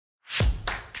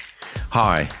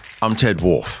Hi, I'm Ted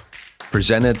Wolfe,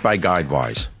 presented by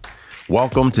Guidewise.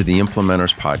 Welcome to the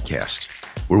Implementors podcast,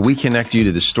 where we connect you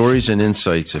to the stories and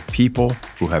insights of people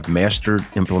who have mastered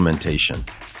implementation.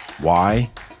 Why?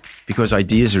 Because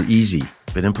ideas are easy,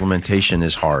 but implementation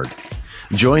is hard.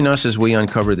 Join us as we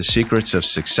uncover the secrets of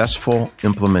successful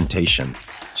implementation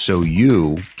so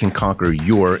you can conquer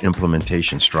your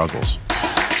implementation struggles.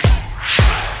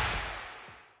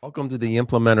 Welcome to the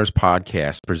Implementors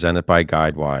podcast presented by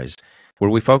Guidewise, where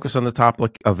we focus on the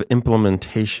topic of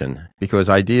implementation because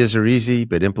ideas are easy,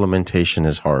 but implementation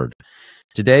is hard.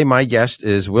 Today, my guest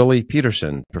is Willie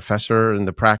Pietersen, professor in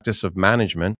the practice of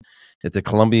management at the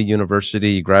Columbia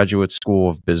University Graduate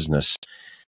School of Business.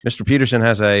 Mr. Pietersen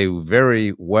has a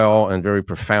very well and very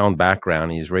profound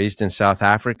background. He's raised in South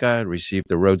Africa, received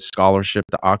a Rhodes Scholarship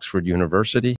to Oxford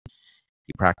University.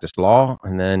 He practiced law,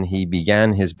 and then he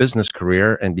began his business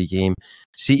career and became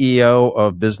CEO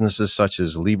of businesses such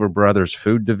as Lever Brothers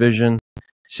Food Division,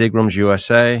 Seagram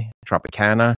USA,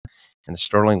 Tropicana, and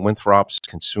Sterling Winthrop's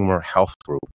Consumer Health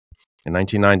Group. In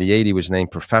 1998, he was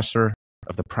named professor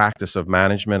of the practice of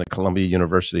management at Columbia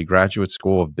University Graduate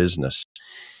School of Business.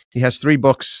 He has 3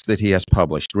 books that he has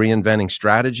published: Reinventing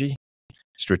Strategy,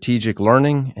 Strategic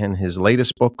Learning, and his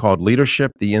latest book called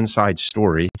Leadership, The Inside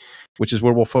Story, which is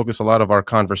where we'll focus a lot of our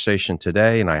conversation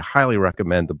today. And I highly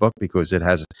recommend the book because it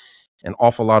has an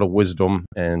awful lot of wisdom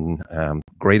and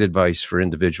great advice for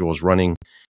individuals running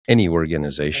any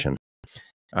organization.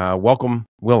 Welcome,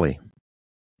 Willie.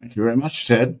 Thank you very much,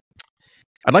 Ted.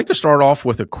 I'd like to start off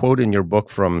with a quote in your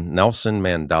book from Nelson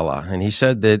Mandela. And he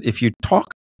said that if you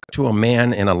talk to a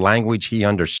man in a language he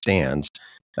understands,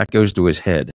 that goes to his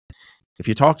head. If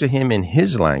you talk to him in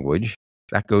his language,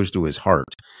 that goes to his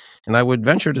heart. And I would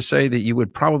venture to say that you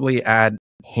would probably add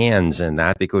hands in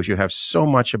that because you have so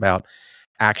much about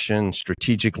action,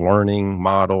 strategic learning,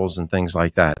 models, and things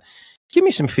like that. Give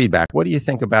me some feedback. What do you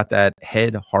think about that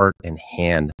head, heart, and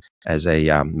hand as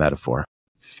a metaphor?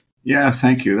 Yeah,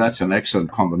 thank you. That's an excellent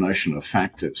combination of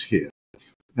factors here.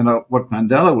 You know, what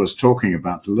Mandela was talking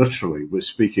about literally was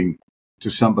speaking to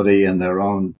somebody in their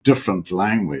own different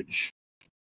language.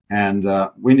 And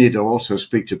we need to also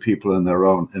speak to people in their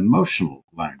own emotional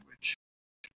language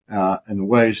in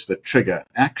ways that trigger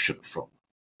action from them.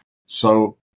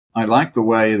 So I like the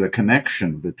way the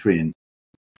connection between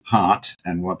heart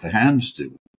and what the hands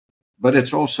do, but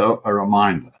it's also a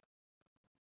reminder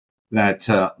that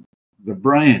the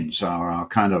brains are our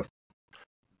kind of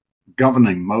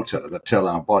governing motor that tell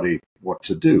our body what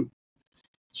to do.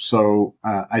 So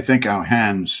I think our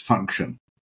hands function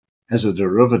as a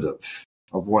derivative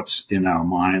of what's in our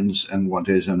minds and what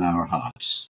is in our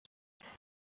hearts.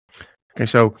 Okay,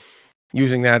 so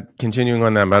using that, continuing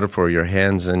on that metaphor, your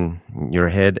hands and your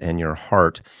head and your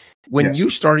heart. When Yes. you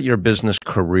started your business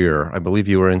career, I believe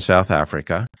you were in South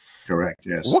Africa. Correct,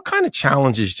 yes. What kind of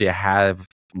challenges do you have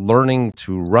learning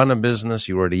to run a business?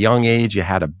 You were at a young age, you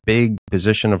had a big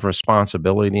position of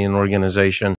responsibility in an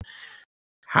organization.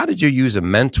 How did you use a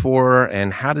mentor,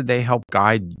 and how did they help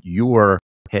guide your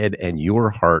head and your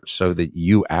heart so that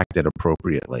you acted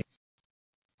appropriately?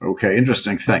 Okay,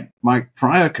 interesting thing. My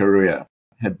prior career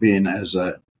had been as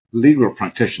a legal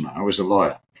practitioner. I was a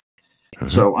lawyer. Mm-hmm.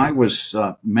 So I was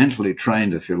mentally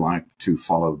trained, if you like, to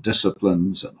follow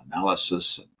disciplines and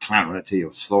analysis and clarity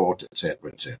of thought,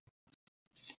 etc., etc.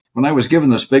 When I was given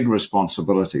this big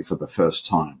responsibility for the first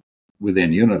time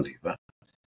within Unilever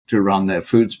to run their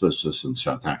foods business in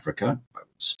South Africa, I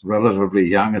was relatively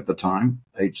young at the time,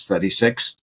 age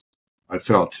 36. I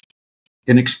felt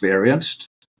inexperienced,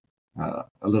 a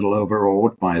little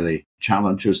overawed by the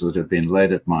challenges that had been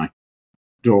laid at my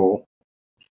door.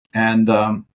 And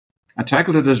I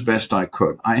tackled it as best I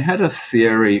could. I had a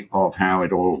theory of how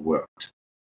it all worked.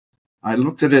 I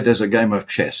looked at it as a game of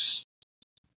chess,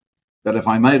 that if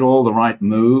I made all the right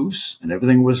moves and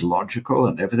everything was logical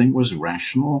and everything was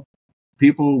rational,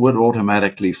 people would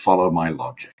automatically follow my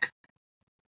logic.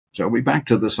 So we back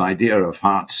to this idea of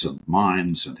hearts and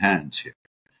minds and hands here.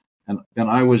 And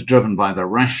I was driven by the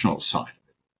rational side of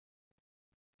it.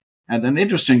 And an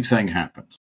interesting thing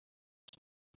happened.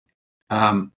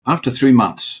 After 3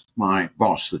 months, my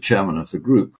boss, the chairman of the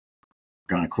group,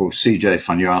 a guy called C.J.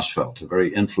 van Jaarsveld, a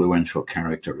very influential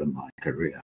character in my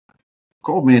career,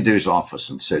 called me into his office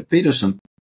and said, "Pietersen,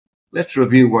 let's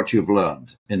review what you've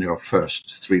learned in your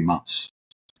first 3 months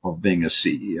of being a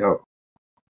CEO.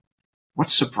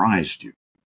 What surprised you?"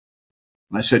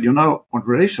 And I said, what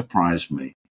really surprised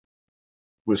me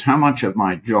was how much of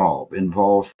my job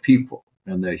involved people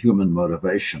and their human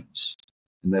motivations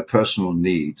and their personal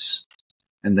needs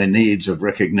and their needs of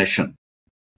recognition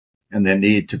and their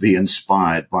need to be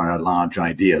inspired by a large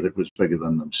idea that was bigger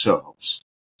than themselves.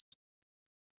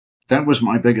 That was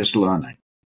my biggest learning.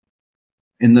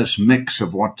 In this mix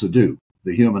of what to do,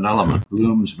 the human element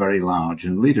looms very large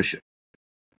in leadership.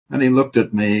 And he looked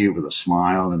at me with a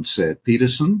smile and said,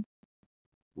 "Pietersen,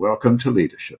 welcome to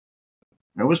leadership."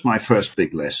 That was my first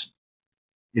big lesson.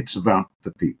 It's about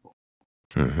the people.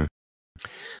 Mm-hmm.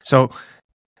 So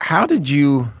how did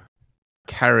you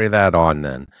carry that on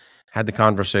then? Had the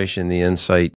conversation, the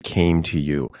insight came to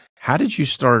you. How did you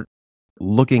start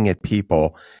looking at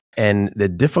people and the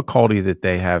difficulty that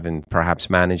they have in perhaps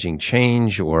managing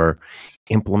change or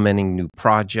implementing new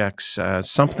projects,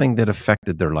 something that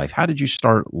affected their life? How did you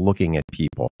start looking at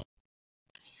people?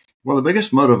 Well, the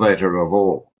biggest motivator of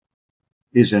all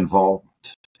is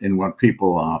involvement in what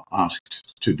people are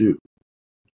asked to do.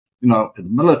 You know, the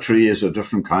military is a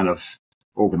different kind of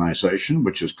organization,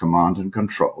 which is command and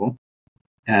control.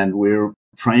 And we're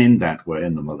trained that way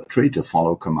in the military to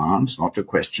follow commands, not to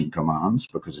question commands,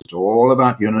 because it's all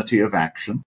about unity of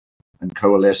action and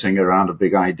coalescing around a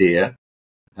big idea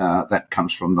that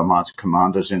comes from the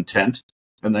commander's intent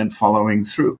and then following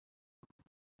through.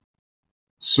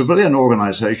 Civilian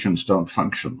organizations don't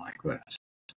function like that.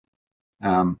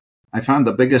 I found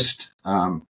the biggest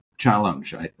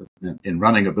challenge in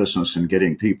running a business and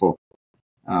getting people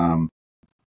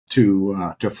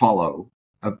to follow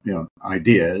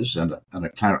ideas and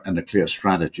a clear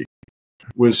strategy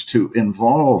was to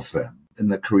involve them in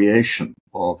the creation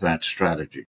of that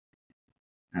strategy,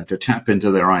 and to tap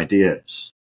into their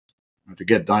ideas, and to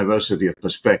get diversity of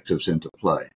perspectives into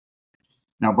play.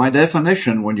 Now, by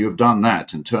definition, when you've done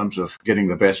that in terms of getting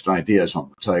the best ideas on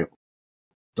the table,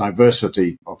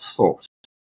 diversity of thought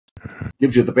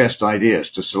gives you the best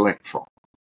ideas to select from.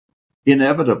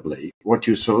 Inevitably, what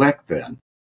you select then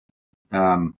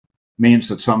means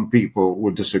that some people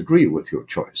would disagree with your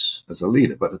choice as a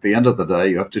leader. But at the end of the day,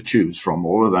 you have to choose from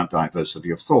all of that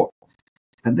diversity of thought.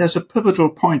 And there's a pivotal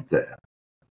point there,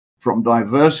 from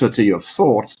diversity of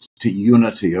thought to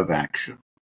unity of action.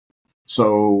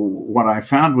 So what I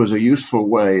found was a useful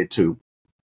way to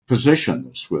position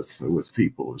this with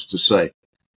people is to say,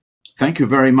 thank you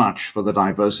very much for the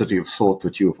diversity of thought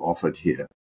that you've offered here.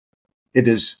 It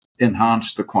has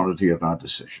enhanced the quality of our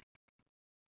decision.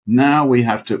 Now we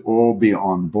have to all be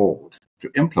on board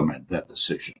to implement that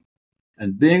decision.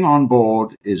 And being on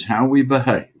board is how we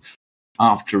behave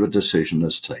after a decision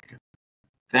is taken.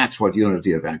 That's what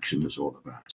unity of action is all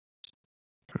about.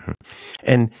 Mm-hmm.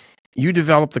 And you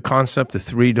developed the concept of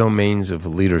 3 domains of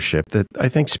leadership that I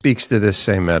think speaks to this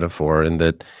same metaphor, and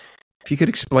that if you could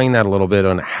explain that a little bit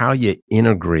on how you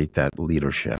integrate that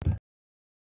leadership.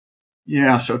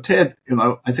 Yeah, so Ted,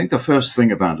 I think the first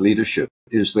thing about leadership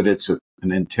is that it's an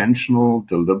intentional,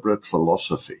 deliberate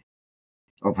philosophy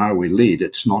of how we lead.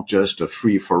 It's not just a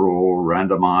free-for-all,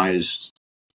 randomized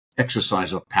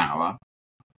exercise of power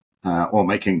or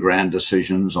making grand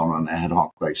decisions on an ad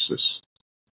hoc basis.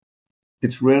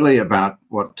 It's really about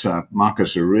what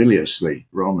Marcus Aurelius, the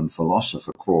Roman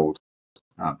philosopher, called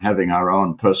having our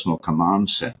own personal command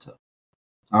center,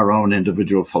 our own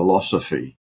individual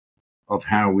philosophy of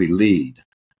how we lead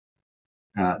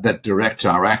that directs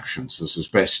our actions. This is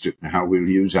best how we'll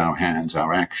use our hands,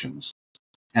 our actions,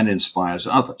 and inspires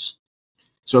others.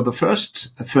 So the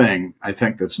first thing I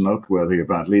think that's noteworthy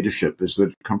about leadership is that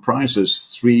it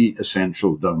comprises 3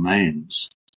 essential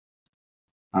domains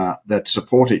that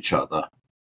support each other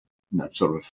in that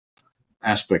sort of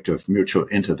aspect of mutual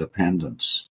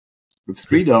interdependence. The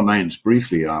 3 domains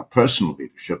briefly are personal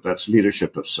leadership, that's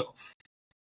leadership of self,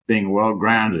 being well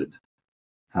grounded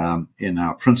in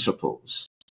our principles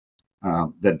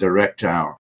that direct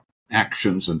our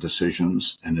actions and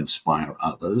decisions and inspire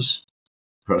others.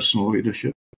 Personal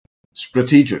leadership.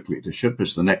 Strategic leadership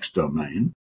is the next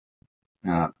domain,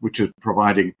 which is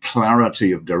providing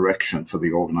clarity of direction for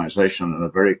the organization and a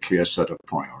very clear set of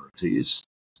priorities.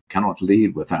 Cannot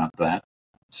lead without that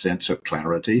sense of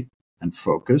clarity and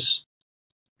focus.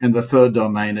 And the third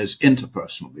domain is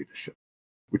interpersonal leadership,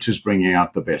 which is bringing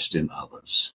out the best in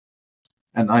others.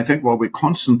 And I think what we're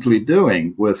constantly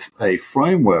doing with a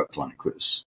framework like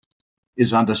this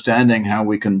is understanding how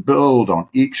we can build on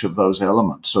each of those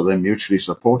elements so they mutually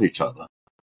support each other,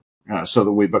 so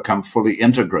that we become fully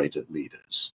integrated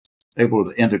leaders, able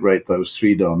to integrate those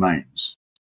 3 domains.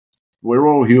 We're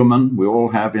all human. We all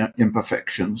have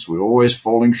imperfections. We're always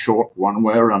falling short one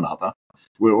way or another.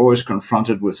 We're always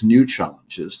confronted with new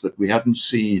challenges that we haven't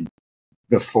seen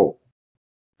before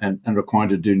and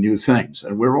required to do new things.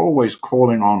 And we're always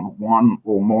calling on one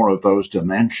or more of those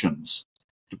dimensions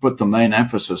to put the main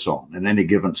emphasis on in any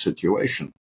given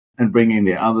situation and bringing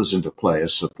the others into play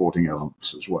as supporting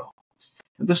elements as well.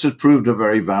 And this has proved a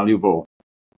very valuable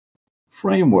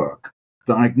framework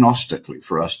diagnostically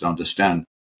for us to understand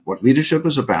what leadership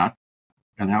is about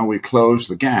and how we close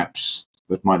the gaps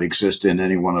that might exist in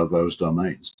any one of those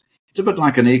domains. It's a bit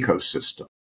like an ecosystem.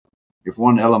 If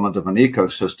one element of an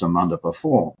ecosystem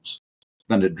underperforms,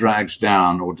 then it drags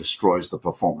down or destroys the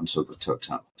performance of the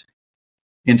totality.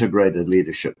 Integrated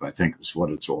leadership, I think, is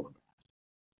what it's all about.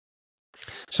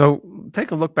 So take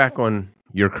a look back on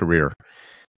your career.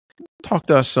 Talk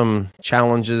to us some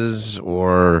challenges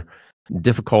or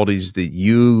difficulties that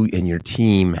you and your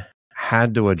team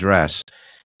had to address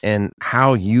and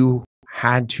how you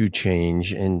had to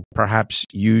change and perhaps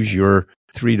use your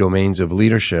 3 domains of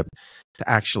leadership to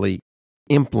actually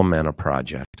implement a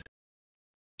project.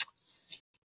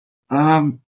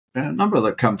 A number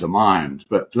that come to mind,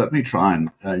 but let me try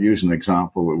and use an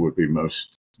example that would be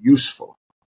most useful.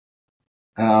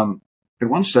 At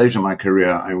one stage in my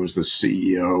career, I was the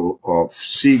CEO of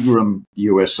Seagram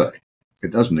USA.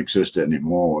 It doesn't exist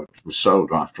anymore. It was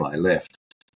sold after I left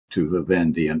to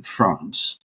Vivendi in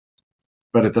France,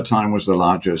 but at the time was the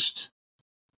largest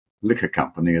liquor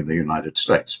company in the United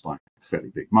States by a fairly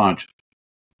big margin.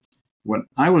 When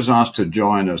I was asked to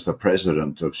join as the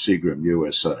president of Seagram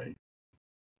USA,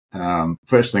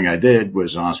 first thing I did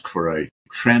was ask for a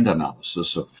trend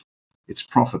analysis of its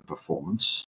profit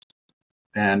performance.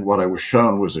 And what I was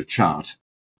shown was a chart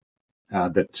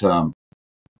that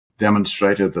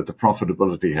demonstrated that the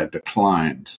profitability had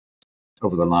declined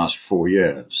over the last 4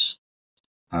 years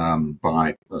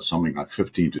by something like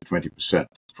 15 to 20%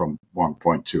 from one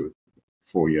point to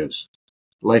 4 years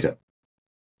later.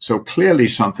 So clearly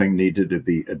something needed to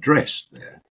be addressed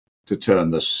there to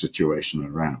turn this situation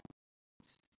around.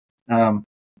 I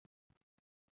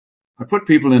put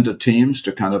people into teams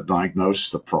to kind of diagnose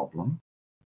the problem.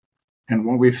 And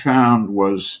what we found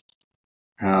was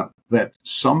that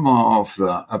some of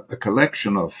a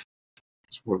collection of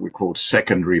what we called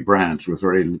secondary brands with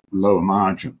very low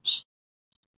margins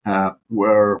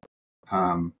were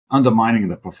undermining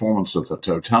the performance of the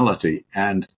totality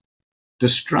and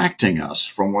distracting us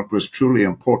from what was truly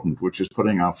important, which is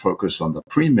putting our focus on the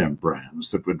premium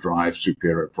brands that would drive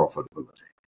superior profitability.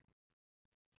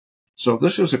 So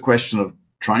this was a question of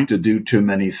trying to do too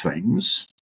many things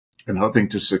and hoping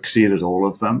to succeed at all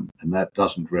of them, and that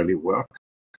doesn't really work.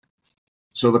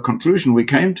 So the conclusion we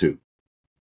came to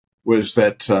was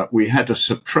that we had to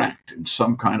subtract in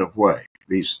some kind of way.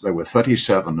 There were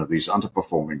 37 of these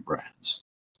underperforming brands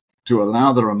to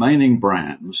allow the remaining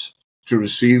brands to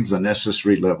receive the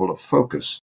necessary level of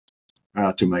focus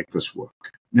to make this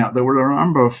work. Now, there were a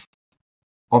number of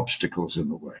obstacles in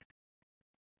the way,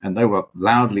 and they were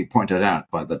loudly pointed out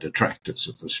by the detractors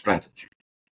of the strategy.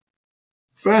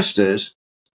 First is,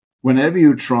 whenever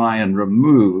you try and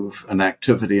remove an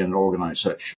activity in an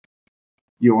organization,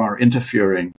 you are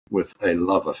interfering with a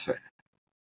love affair.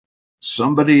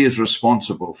 Somebody is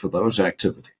responsible for those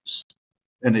activities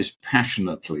and is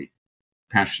passionately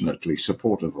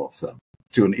supportive of them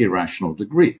to an irrational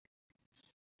degree.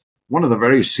 One of the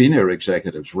very senior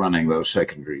executives running those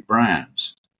secondary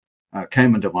brands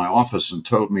came into my office and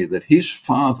told me that his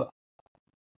father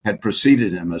had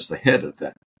preceded him as the head of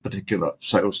that particular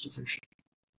sales division.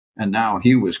 And now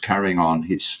he was carrying on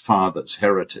his father's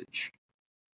heritage.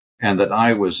 And that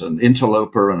I was an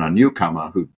interloper and a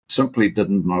newcomer who simply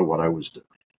didn't know what I was doing.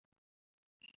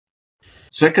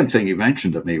 Second thing he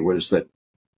mentioned to me was that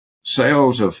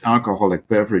sales of alcoholic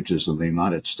beverages in the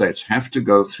United States have to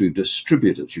go through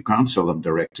distributors. You can't sell them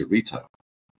direct to retail.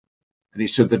 And he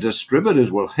said the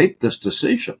distributors will hate this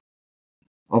decision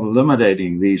of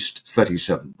eliminating these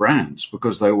 37 brands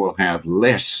because they will have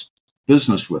less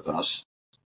business with us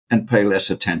and pay less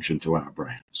attention to our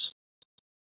brands.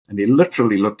 And he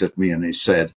literally looked at me and he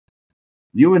said,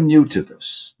 "You are new to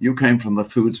this. You came from the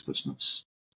foods business.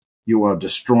 You are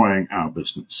destroying our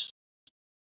business."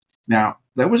 Now,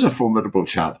 that was a formidable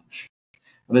challenge.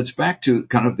 And it's back to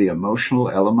kind of the emotional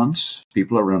elements.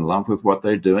 People are in love with what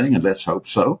they're doing, and let's hope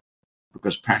so,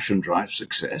 because passion drives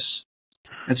success.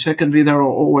 And secondly, there are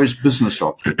always business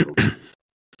obstacles.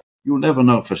 You'll never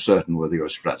know for certain whether your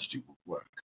strategy will work.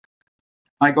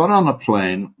 I got on a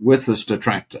plane with this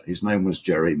detractor. His name was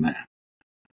Jerry Mann.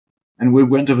 And we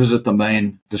went to visit the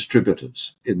main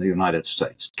distributors in the United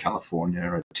States,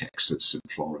 California, Texas,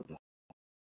 and Florida,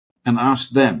 and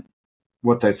asked them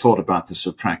what they thought about the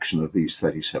subtraction of these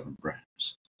 37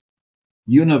 brands.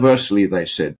 Universally, they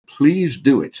said, please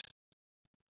do it,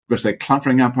 because they're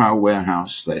cluttering up our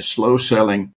warehouse, they're slow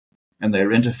selling, and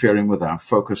they're interfering with our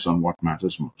focus on what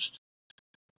matters most.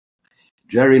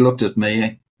 Jerry looked at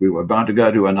me. We were about to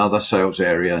go to another sales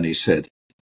area, and he said,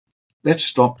 let's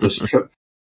stop this trip.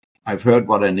 I've heard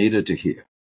what I needed to hear.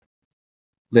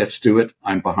 Let's do it.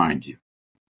 I'm behind you.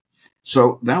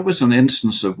 So that was an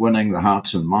instance of winning the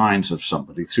hearts and minds of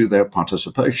somebody through their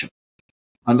participation.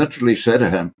 I literally said to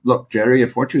him, look, Jerry,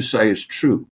 if what you say is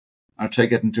true, I'll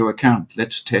take it into account.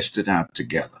 Let's test it out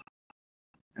together.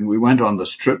 And we went on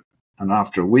this trip, and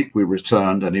after a week we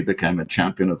returned, and he became a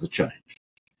champion of the change.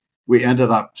 We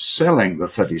ended up selling the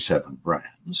 37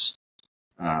 brands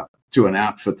to an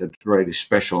outfit that really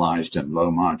specialized in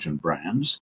low-margin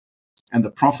brands, and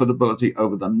the profitability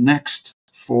over the next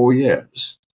 4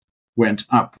 years went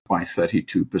up by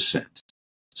 32%,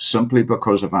 simply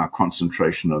because of our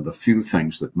concentration on the few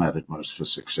things that mattered most for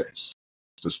success.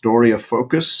 It's a story of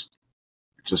focus.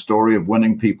 It's a story of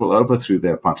winning people over through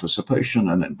their participation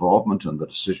and involvement in the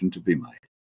decision to be made.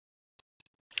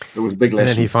 It was a big lesson.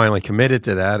 And then he finally committed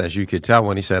to that, as you could tell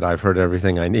when he said, I've heard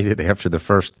everything I needed after the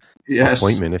first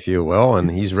appointment, if you will,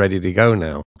 and he's ready to go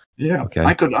now. Yeah. Okay.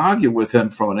 I could argue with him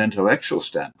from an intellectual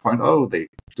standpoint. Oh, the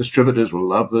distributors will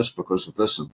love this because of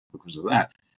this and because of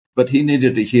that. But he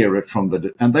needed to hear it from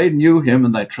and they knew him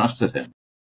and they trusted him.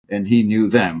 And he knew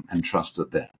them and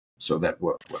trusted them. So that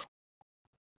worked well.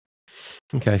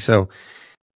 Okay. So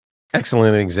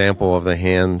excellent example of the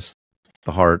hands,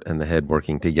 the heart, and the head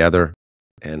working together.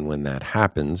 And when that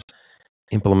happens,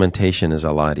 implementation is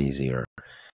a lot easier.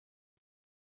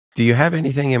 Do you have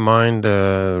anything in mind?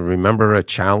 Remember a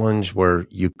challenge where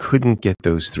you couldn't get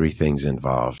those three things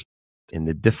involved, in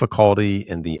the difficulty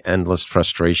and the endless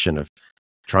frustration of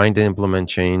trying to implement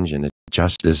change and it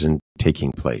just isn't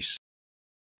taking place?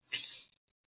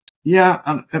 Yeah,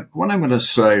 and what I'm going to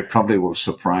say probably will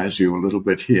surprise you a little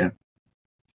bit here.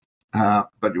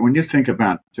 But when you think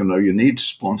about, you need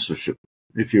sponsorship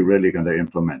if you're really going to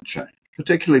implement change,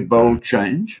 particularly bold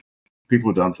change.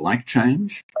 People don't like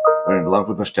change. They're in love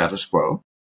with the status quo.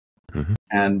 Mm-hmm.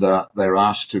 And they're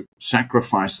asked to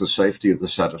sacrifice the safety of the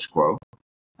status quo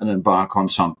and embark on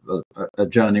a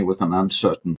journey with an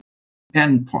uncertain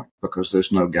endpoint, because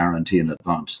there's no guarantee in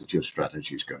advance that your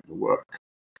strategy is going to work.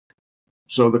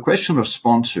 So the question of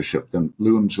sponsorship then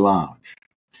looms large.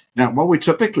 Now, what we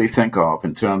typically think of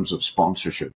in terms of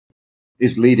sponsorship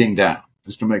is leading down,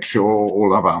 is to make sure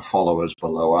all of our followers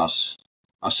below us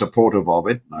are supportive of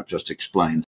it. And I've just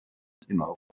explained,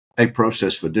 a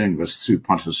process for doing this through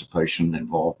participation,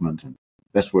 involvement, and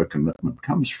that's where commitment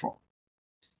comes from.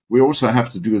 We also have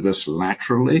to do this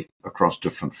laterally across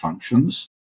different functions,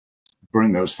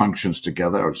 bring those functions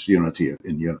together as unity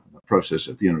in the process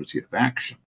of unity of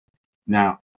action.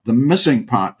 Now, the missing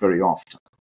part very often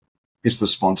is the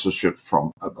sponsorship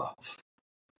from above.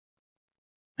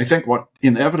 I think what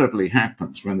inevitably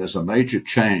happens when there's a major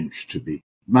change to be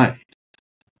made,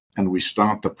 and we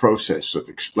start the process of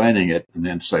explaining it and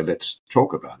then say, let's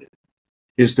talk about it,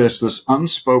 is there's this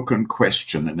unspoken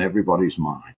question in everybody's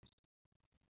mind.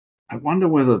 I wonder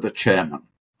whether the chairman,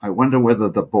 I wonder whether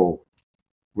the board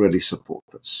really support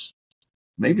this.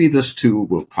 Maybe this too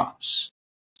will pass.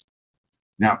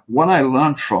 Now, what I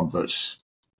learned from this,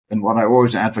 and what I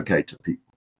always advocate to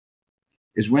people,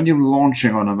 is when you're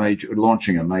launching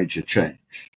a major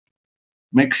change,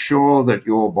 make sure that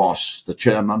your boss, the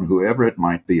chairman, whoever it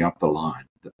might be up the line,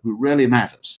 who really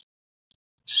matters,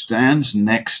 stands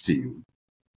next to you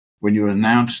when you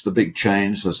announce the big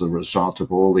change as a result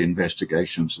of all the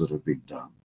investigations that have been done.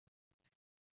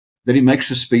 That he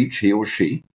makes a speech, he or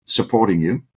she, supporting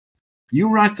you.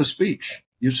 You write the speech.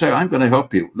 You say, I'm going to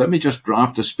help you. Let me just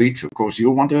draft a speech. Of course,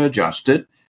 you'll want to adjust it.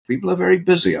 People are very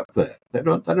busy up there. They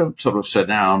don't sort of sit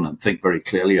down and think very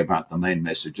clearly about the main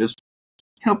messages.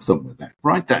 Help them with that.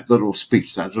 Write that little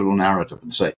speech, that little narrative,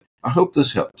 and say, I hope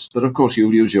this helps. But of course,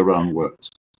 you'll use your own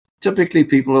words. Typically,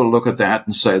 people will look at that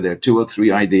and say, there are 2 or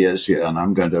 3 ideas here, and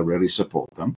I'm going to really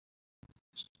support them.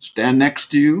 Stand next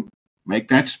to you, make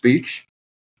that speech.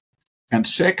 And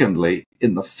secondly,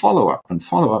 in the follow-up, and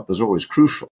follow-up is always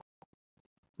crucial,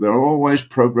 there are always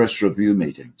progress review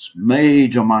meetings,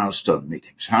 major milestone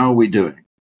meetings. How are we doing?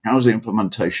 How's the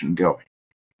implementation going?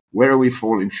 Where are we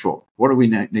falling short? What do we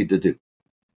need to do?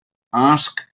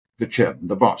 Ask the chairman,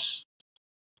 the boss,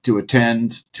 to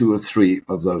attend 2 or 3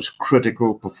 of those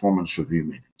critical performance review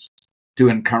meetings, to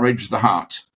encourage the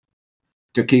heart,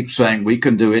 to keep saying, we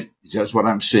can do it. Here's what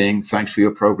I'm seeing. Thanks for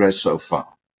your progress so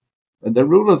far. And the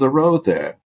rule of the road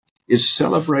there is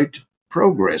celebrate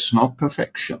progress, not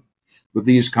perfection, with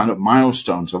these kind of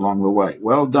milestones along the way.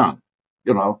 Well done.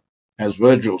 As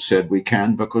Virgil said, we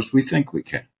can because we think we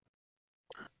can.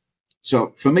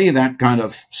 So for me, that kind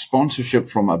of sponsorship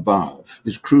from above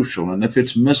is crucial. And if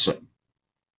it's missing,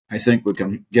 I think we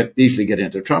can easily get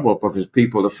into trouble because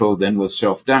people are filled in with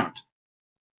self-doubt.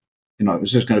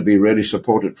 Is this going to be really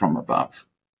supported from above?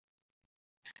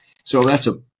 So that's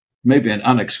maybe an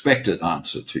unexpected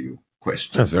answer to your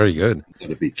question. That's very good.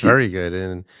 It's very good,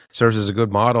 and serves as a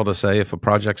good model to say, if a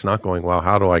project's not going well,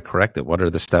 how do I correct it? What are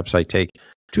the steps I take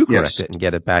to correct it and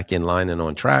get it back in line and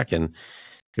on track? And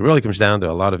it really comes down to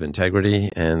a lot of integrity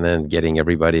and then getting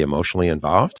everybody emotionally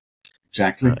involved.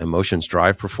 Exactly. Emotions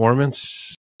drive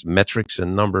performance. Metrics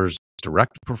and numbers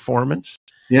direct performance.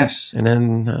 Yes. And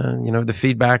then, the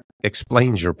feedback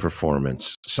explains your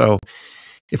performance. So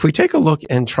if we take a look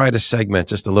and try to segment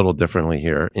just a little differently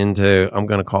here into, I'm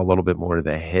going to call a little bit more of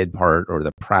the head part or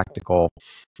the practical,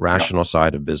 rational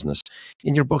side of business.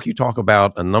 In your book, you talk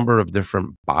about a number of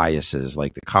different biases,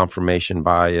 like the confirmation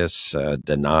bias,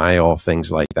 denial,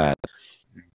 things like that.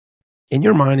 In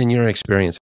your mind, in your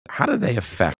experience, how do they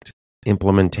affect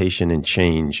implementation and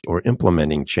change, or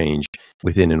implementing change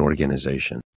within an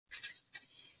organization?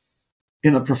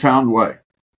 In a profound way.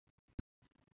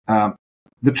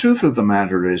 The truth of the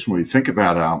matter is, when we think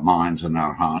about our minds and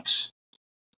our hearts,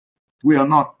 we are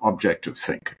not objective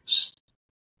thinkers.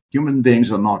 Human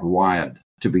beings are not wired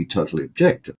to be totally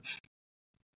objective.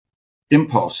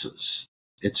 Impulses,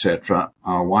 etc.,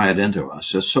 are wired into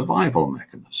us as survival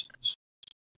mechanisms.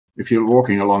 If you're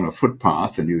walking along a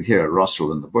footpath and you hear a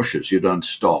rustle in the bushes, you don't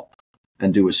stop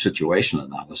and do a situation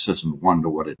analysis and wonder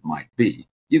what it might be.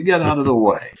 You get out of the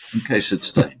way in case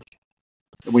it's dangerous.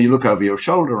 When you look over your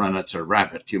shoulder and it's a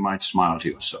rabbit, you might smile to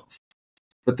yourself.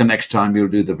 But the next time you'll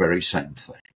do the very same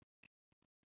thing.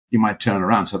 You might turn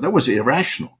around and say, that was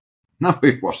irrational. No,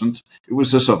 it wasn't. It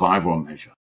was a survival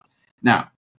measure.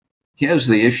 Now, here's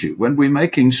the issue. When we're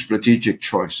making strategic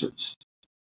choices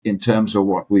in terms of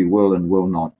what we will and will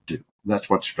not do, that's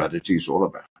what strategy is all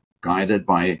about. Guided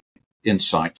by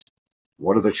insight.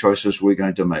 What are the choices we're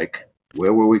going to make?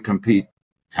 Where will we compete?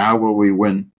 How will we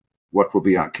win? What will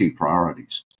be our key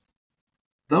priorities?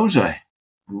 Those are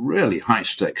really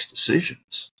high-stakes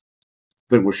decisions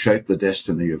that will shape the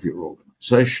destiny of your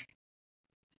organization.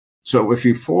 So if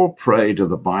you fall prey to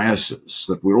the biases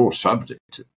that we're all subject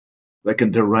to, they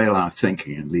can derail our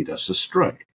thinking and lead us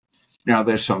astray. Now,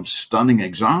 there's some stunning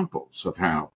examples of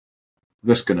how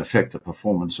this can affect the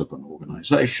performance of an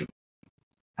organization.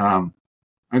 I'll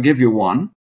give you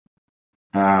one.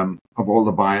 Of all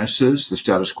the biases, the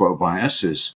status quo bias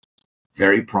is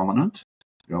very prominent.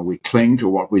 We cling to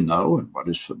what we know and what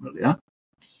is familiar.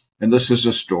 And this is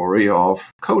a story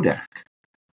of Kodak.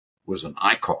 It was an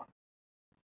icon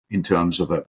in terms of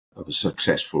a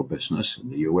successful business in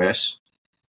the US.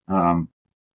 In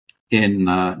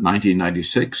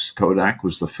 1996, Kodak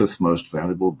was the 5th most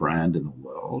valuable brand in the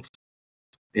world.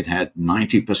 It had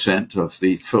 90% of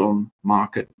the film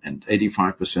market and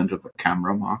 85% of the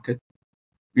camera market.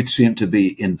 It seemed to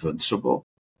be invincible.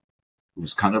 It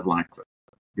was kind of like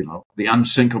the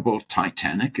unsinkable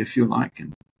Titanic, if you like,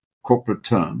 in corporate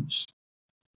terms.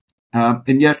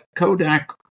 And yet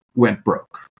Kodak went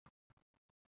broke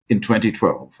in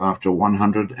 2012. After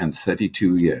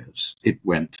 132 years, it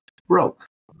went broke.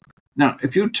 Now,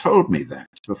 if you told me that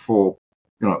before,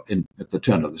 at the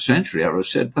turn of the century, I would have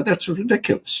said, but that's a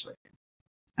ridiculous thing.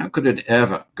 How could it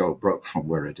ever go broke from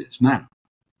where it is now?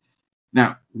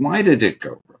 Now, why did it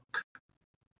go broke?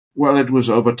 Well, it was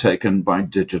overtaken by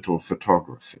digital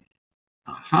photography.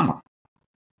 Aha!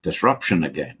 Disruption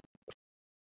again.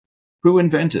 Who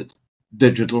invented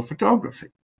digital photography?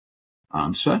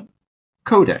 Answer: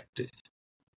 Kodak did.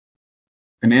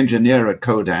 An engineer at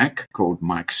Kodak called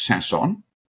Mike Sasson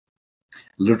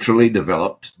literally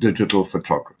developed digital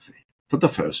photography for the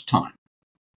first time.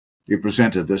 He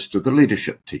presented this to the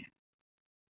leadership team.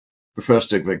 The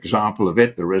first example of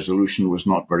it, the resolution was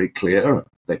not very clear.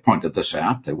 They pointed this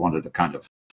out. They wanted to kind of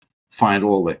find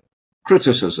all the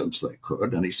criticisms they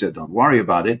could. And he said, don't worry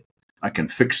about it. I can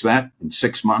fix that. In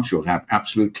 6 months, you'll have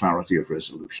absolute clarity of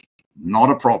resolution.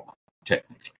 Not a problem,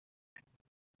 technically.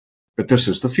 But this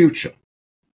is the future.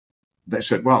 They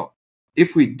said, well,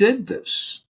 if we did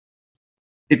this,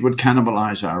 it would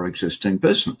cannibalize our existing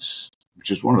business,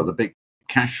 which is one of the big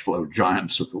cash flow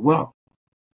giants of the world.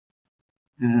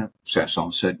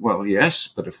 Sasson said, well, yes,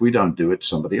 but if we don't do it,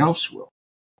 somebody else will.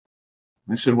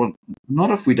 I said, well,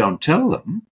 not if we don't tell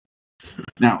them.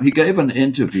 Now, he gave an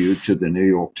interview to the New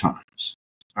York Times.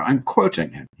 I'm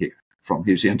quoting him here from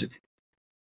his interview.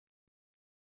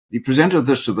 He presented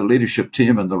this to the leadership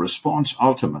team, and the response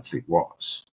ultimately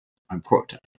was, I'm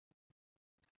quoting,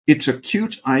 "It's a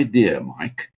cute idea,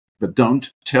 Mike, but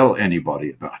don't tell anybody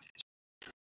about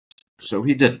it." So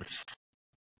he didn't,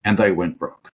 and they went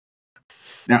broke.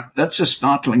 Now, that's a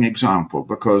startling example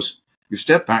because you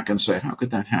step back and say, how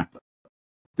could that happen?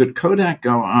 Did Kodak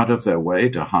go out of their way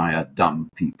to hire dumb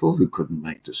people who couldn't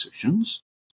make decisions?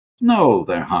 No,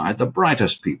 they hired the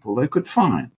brightest people they could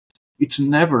find. It's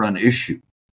never an issue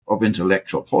of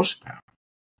intellectual horsepower.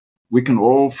 We can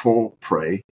all fall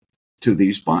prey to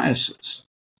these biases.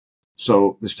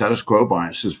 So the status quo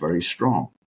bias is very strong.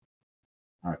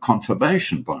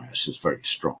 Confirmation bias is very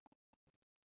strong.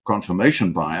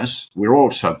 Confirmation bias, we're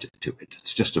all subject to it.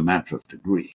 It's just a matter of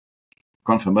degree.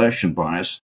 Confirmation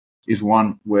bias is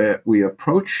one where we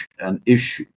approach an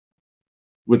issue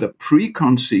with a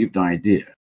preconceived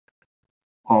idea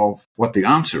of what the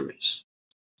answer is,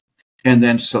 and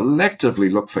then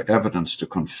selectively look for evidence to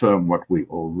confirm what we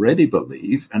already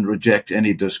believe and reject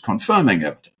any disconfirming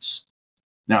evidence.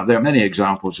 Now, there are many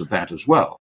examples of that as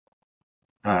well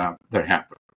that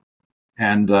happen.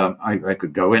 And I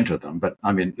could go into them, but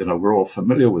I mean, we're all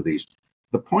familiar with these.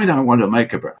 The point I want to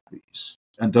make about these,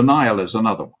 and denial is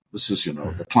another one. This is,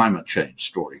 the climate change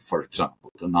story, for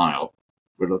example, denial,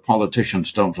 where the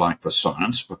politicians don't like the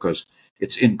science because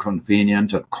it's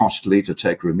inconvenient and costly to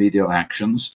take remedial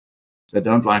actions. They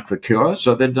don't like the cure,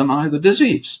 so they deny the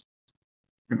disease.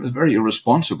 It was very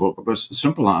irresponsible because the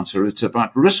simple answer is it's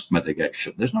about risk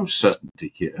mitigation. There's no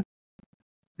certainty here.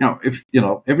 Now, if,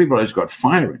 everybody's got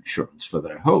fire insurance for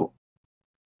their home,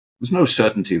 there's no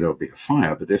certainty there'll be a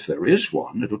fire, but if there is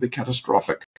one, it'll be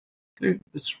catastrophic.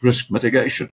 It's risk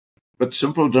mitigation. But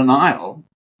simple denial,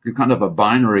 you kind of a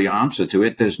binary answer to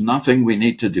it. There's nothing we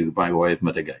need to do by way of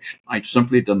mitigation. I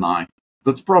simply deny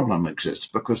that the problem exists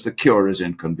because the cure is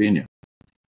inconvenient.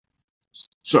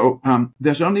 So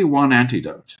there's only one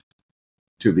antidote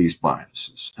to these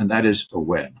biases, and that is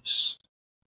awareness,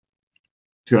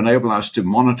 to enable us to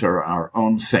monitor our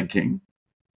own thinking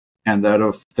and that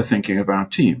of the thinking of our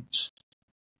teams.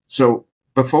 So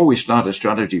before we start a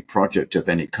strategy project of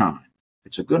any kind,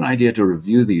 it's a good idea to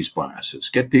review these biases,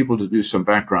 get people to do some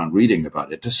background reading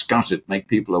about it, discuss it, make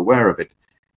people aware of it.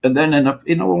 And then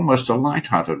in almost a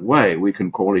lighthearted way, we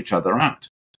can call each other out.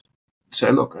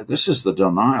 Say, look, this is the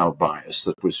denial bias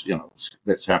that was,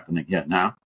 that's happening here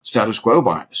now. Status quo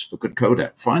bias. Look at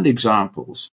Kodak. Find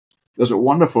examples. There's a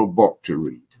wonderful book to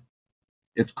read.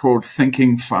 It's called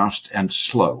Thinking Fast and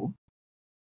Slow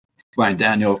by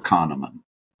Daniel Kahneman.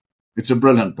 It's a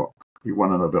brilliant book. He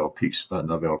won a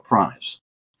Nobel Prize.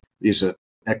 He's an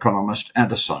economist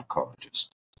and a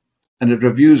psychologist. And it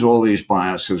reviews all these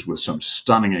biases with some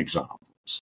stunning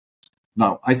examples.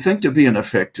 Now, I think to be an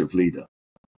effective leader,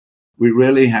 we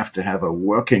really have to have a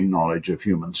working knowledge of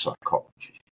human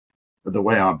psychology, the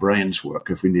way our brains work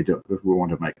if we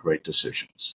want to make great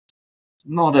decisions.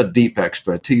 Not a deep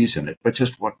expertise in it, but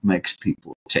just what makes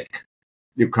people tick.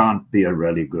 You can't be a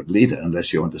really good leader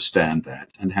unless you understand that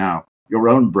and how your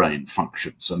own brain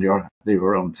functions and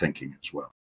your own thinking as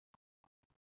well.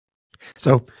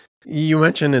 So you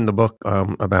mentioned in the book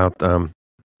about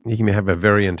you can have a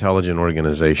very intelligent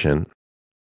organization,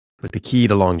 but the key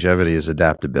to longevity is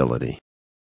adaptability.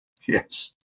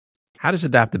 Yes. How does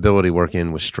adaptability work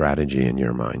in with strategy in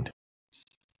your mind?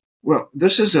 Well,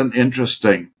 this is an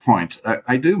interesting point.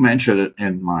 I do mention it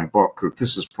in my book that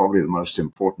this is probably the most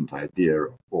important idea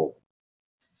of all.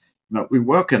 Now, we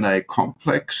work in a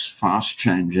complex,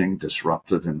 fast-changing,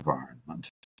 disruptive environment,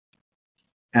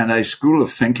 and a school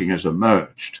of thinking has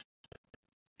emerged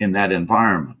in that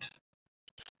environment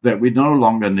that we no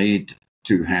longer need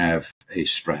to have a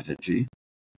strategy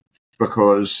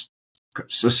because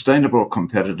sustainable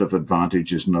competitive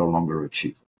advantage is no longer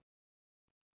achievable.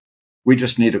 We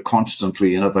just need to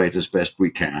constantly innovate as best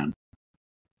we can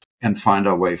and find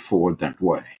our way forward that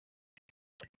way,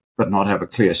 but not have a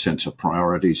clear sense of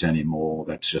priorities anymore.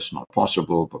 That's just not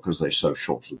possible because they're so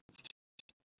short-lived.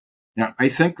 Now, I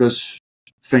think this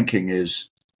thinking is,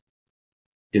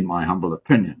 in my humble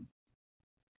opinion,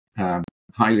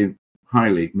 highly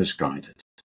misguided.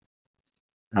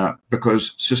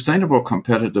 Because sustainable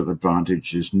competitive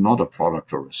advantage is not a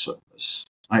product or a service.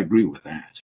 I agree with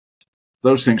that.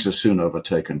 Those things are soon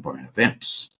overtaken by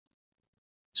events.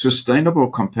 Sustainable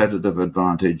competitive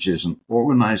advantage is an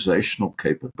organizational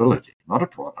capability, not a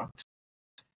product.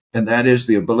 And that is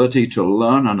the ability to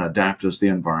learn and adapt as the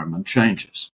environment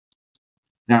changes.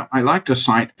 Now, I like to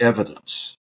cite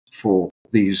evidence for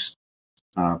these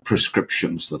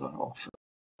prescriptions that I offer.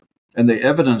 And the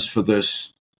evidence for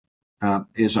this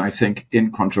is, I think,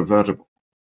 incontrovertible.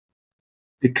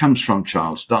 It comes from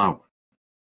Charles Darwin,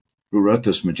 who wrote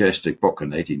this majestic book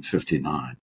in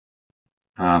 1859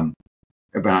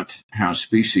 about how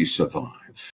species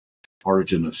survive.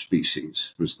 Origin of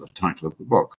Species was the title of the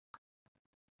book.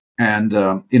 And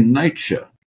in nature,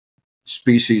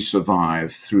 species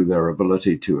survive through their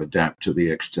ability to adapt to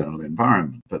the external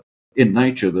environment. But in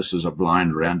nature, this is a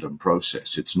blind, random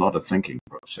process. It's not a thinking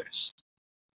process.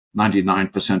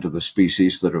 99% of the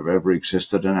species that have ever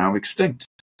existed are now extinct.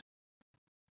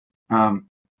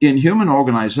 In human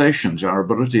organizations, our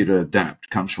ability to adapt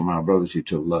comes from our ability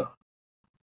to learn.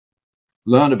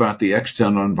 Learn about the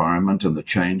external environment and the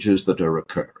changes that are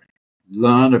occurring.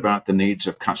 Learn about the needs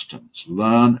of customers.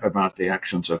 Learn about the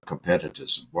actions of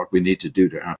competitors and what we need to do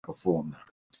to outperform them.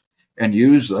 And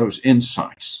use those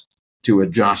insights to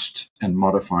adjust and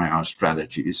modify our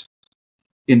strategies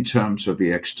in terms of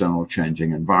the external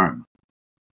changing environment.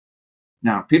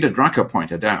 Now, Peter Drucker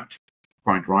pointed out,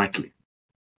 quite rightly,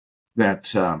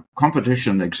 that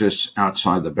competition exists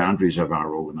outside the boundaries of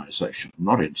our organization,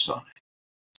 not inside.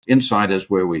 Inside is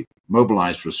where we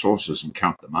mobilize resources and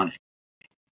count the money.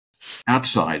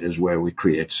 Outside is where we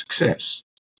create success.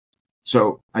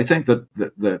 So I think that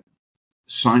the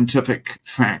scientific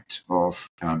fact of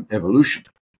evolution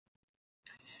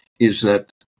is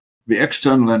that the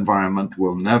external environment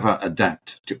will never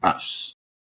adapt to us.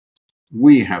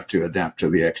 We have to adapt to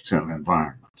the external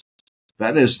environment.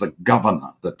 That is the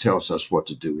governor that tells us what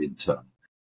to do internally.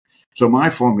 So my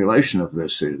formulation of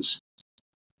this is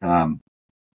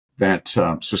that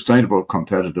sustainable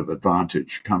competitive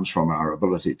advantage comes from our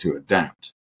ability to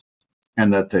adapt,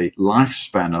 and that the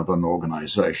lifespan of an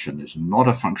organization is not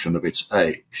a function of its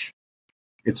age.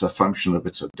 It's a function of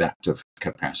its adaptive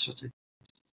capacity.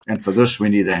 And for this, we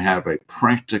need to have a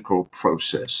practical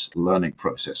process, learning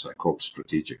process, I call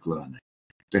strategic learning,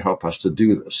 to help us to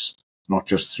do this, not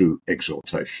just through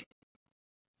exhortation.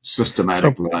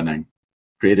 Systematic learning,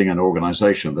 creating an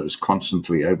organization that is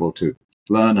constantly able to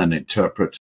learn and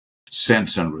interpret,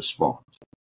 sense and respond.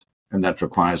 And that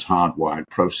requires hardwired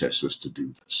processes to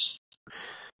do this.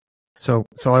 So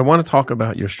I want to talk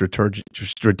about your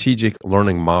strategic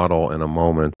learning model in a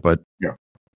moment, but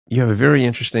you have a very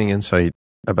interesting insight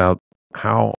about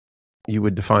how you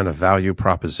would define a value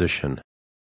proposition.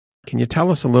 Can you tell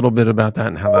us a little bit about that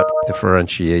and how that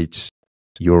differentiates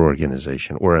your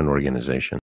organization or an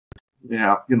organization?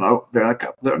 Yeah, there are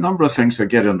a number of things that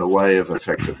get in the way of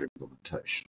effective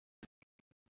implementation.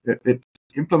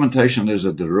 Implementation is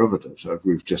a derivative, as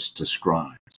we've just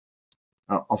described,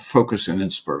 of focus and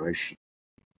inspiration.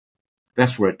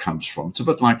 That's where it comes from. It's a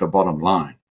bit like the bottom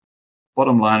line.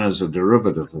 Bottom line is a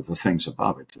derivative of the things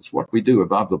above it. It's what we do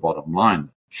above the bottom line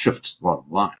that shifts the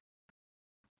bottom line.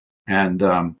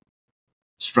 And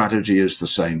strategy is the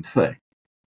same thing.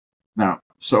 Now,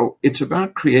 so it's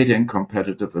about creating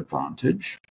competitive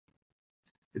advantage.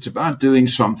 It's about doing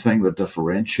something that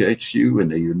differentiates you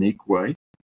in a unique way,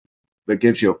 that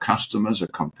gives your customers a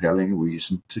compelling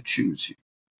reason to choose you.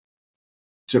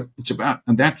 It's about,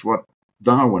 and that's what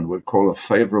Darwin would call a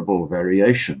favorable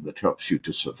variation that helps you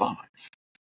to survive.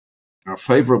 Our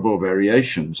favorable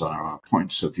variations are our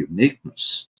points of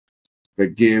uniqueness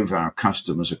that give our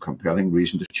customers a compelling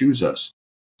reason to choose us.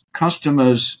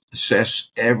 Customers assess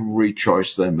every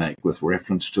choice they make with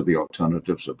reference to the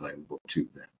alternatives available to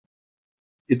them.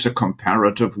 It's a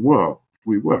comparative world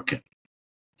we work in.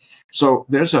 So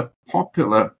there's a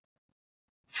popular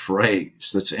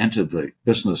phrase that's entered the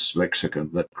business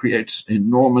lexicon that creates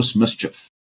enormous mischief.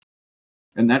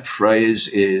 And that phrase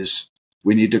is,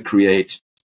 we need to create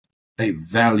a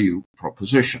value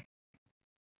proposition.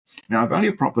 Now, a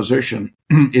value proposition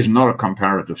is not a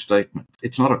comparative statement.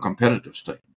 It's not a competitive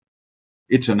statement.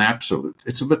 It's an absolute.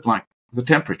 It's a bit like the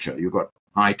temperature. You've got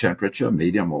high temperature,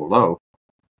 medium or low.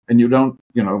 And you don't,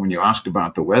 when you ask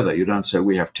about the weather, you don't say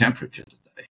we have temperature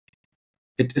today.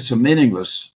 It's a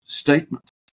meaningless statement.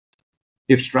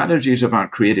 If strategy is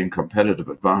about creating competitive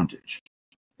advantage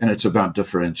and it's about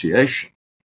differentiation,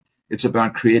 it's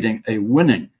about creating a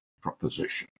winning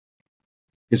proposition.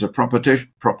 It's a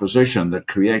proposition that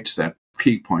creates that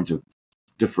key point of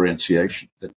differentiation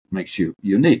that makes you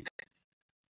unique.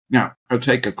 Now, I'll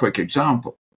take a quick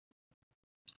example.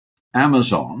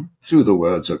 Amazon, through the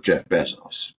words of Jeff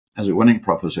Bezos, has a winning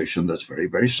proposition that's very,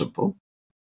 very simple.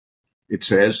 It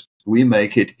says, we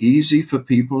make it easy for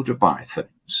people to buy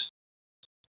things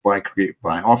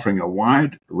by offering a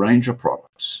wide range of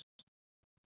products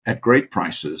at great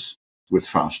prices with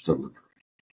fast delivery.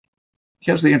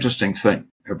 Here's the interesting thing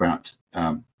about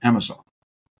Amazon.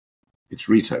 Its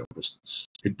retail business.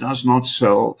 It does not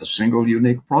sell a single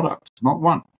unique product, not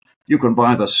one. You can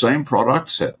buy the same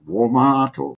products at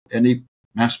Walmart or any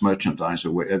mass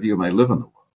merchandiser wherever you may live in the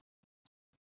world.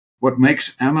 What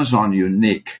makes Amazon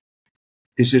unique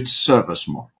is its service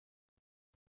model.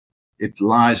 It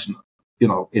lies,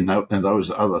 in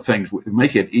those other things. We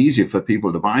make it easy for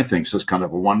people to buy things. It's kind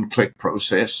of a one-click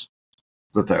process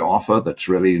that they offer that's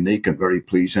really unique and very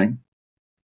pleasing.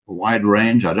 A wide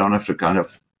range. I don't have to kind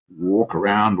of walk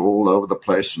around all over the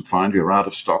place and find you're out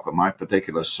of stock of my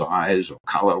particular size or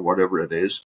color, whatever it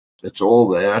is. It's all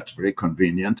there. It's very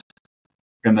convenient.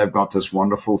 And they've got this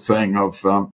wonderful thing of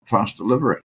fast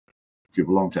delivery. If you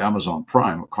belong to Amazon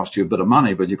Prime, it'll cost you a bit of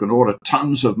money, but you can order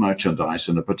tons of merchandise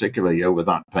in a particular year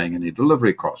without paying any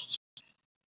delivery costs.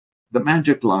 The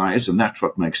magic lies, and that's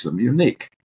what makes them unique.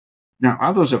 Now,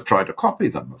 others have tried to copy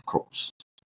them, of course.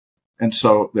 And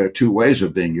so there are two ways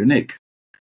of being unique.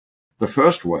 The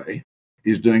first way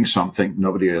is doing something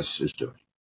nobody else is doing.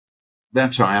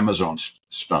 That's how Amazon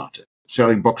started,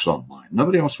 selling books online.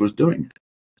 Nobody else was doing it.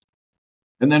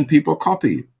 And then people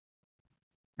copy you.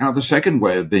 Now, the second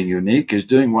way of being unique is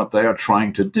doing what they are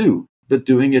trying to do, but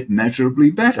doing it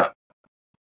measurably better.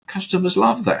 Customers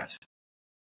love that,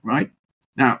 right?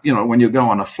 Now, when you go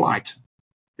on a flight,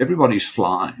 everybody's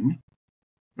flying,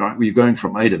 right? You're going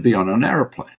from A to B on an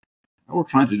airplane. We're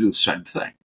trying to do the same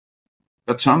thing.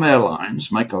 But some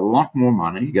airlines make a lot more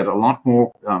money, get a lot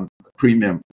more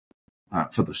premium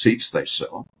for the seats they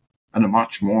sell, and are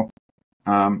much more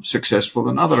successful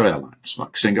than other airlines,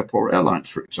 like Singapore Airlines,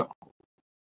 for example.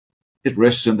 It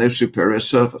rests in their superior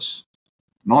service,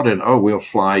 not in, we'll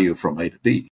fly you from A to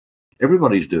B.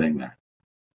 Everybody's doing that.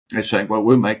 They're saying, well,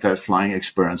 we'll make that flying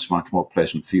experience much more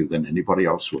pleasant for you than anybody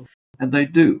else will. And they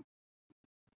do.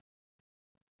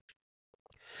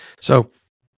 So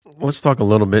let's talk a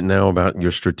little bit now about your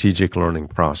strategic learning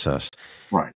process.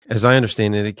 Right. As I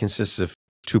understand it, it consists of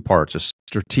two parts, a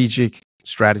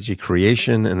strategy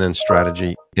creation and then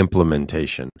strategy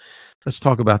implementation. Let's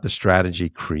talk about the strategy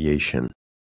creation.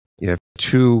 You have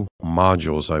two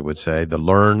modules, I would say, the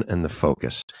learn and the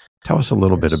focus. Tell us a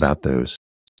little bit about those.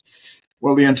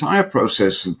 Well, the entire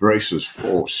process embraces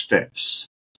 4 steps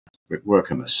that work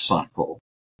in a cycle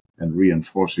and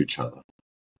reinforce each other.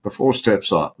 The 4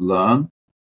 steps are learn,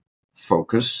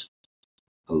 focus,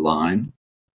 align,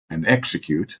 and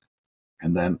execute,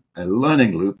 and then a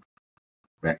learning loop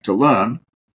back to learn,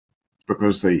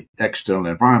 because the external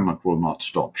environment will not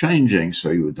stop changing,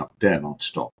 so you dare not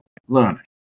stop learning.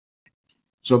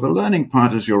 So the learning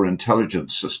part is your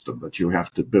intelligence system that you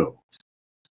have to build.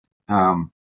 So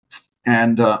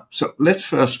let's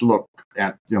first look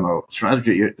at,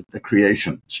 strategy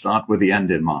creation. Start with the end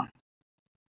in mind.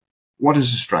 What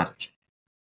is a strategy?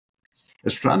 A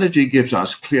strategy gives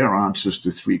us clear answers to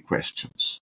 3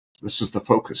 questions. This is the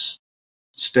focus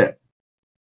step.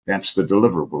 That's the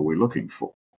deliverable we're looking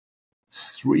for.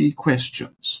 3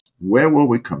 questions. Where will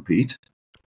we compete?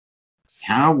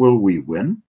 How will we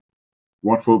win?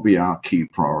 What will be our key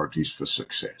priorities for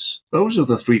success? Those are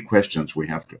the 3 questions we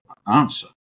have to answer,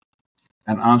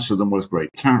 and answer them with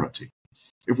great clarity.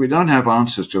 If we don't have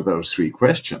answers to those 3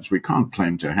 questions, we can't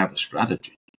claim to have a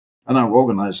strategy, and our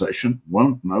organization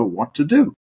won't know what to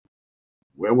do.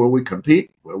 Where will we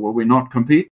compete? Where will we not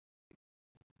compete?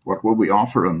 What will we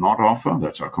offer and not offer?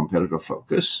 That's our competitive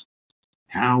focus.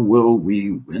 How will we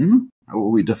win? How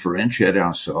will we differentiate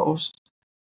ourselves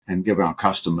and give our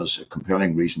customers a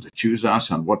compelling reason to choose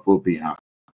us? And what will be our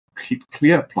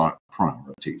clear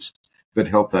priorities that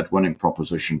help that winning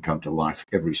proposition come to life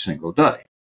every single day?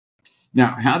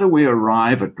 Now, how do we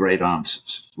arrive at great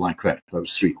answers like that,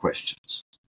 those 3 questions?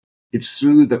 It's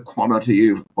through the quality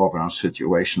of our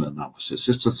situation analysis.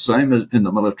 It's the same as in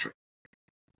the military.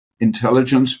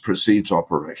 Intelligence precedes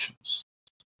operations.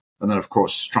 And then, of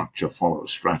course, structure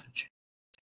follows strategy.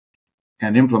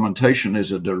 And implementation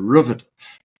is a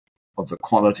derivative of the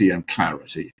quality and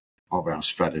clarity of our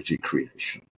strategy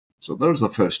creation. So those are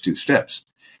the first 2 steps.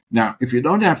 Now, if you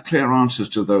don't have clear answers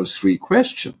to those 3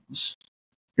 questions,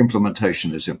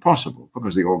 implementation is impossible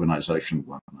because the organization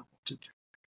won't know what to do.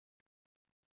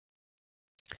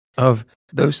 Of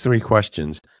those 3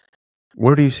 questions,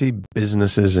 where do you see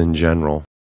businesses in general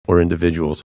or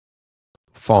individuals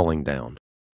falling down?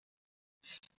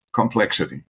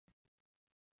 Complexity.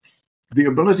 The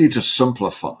ability to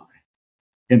simplify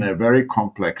in a very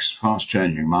complex,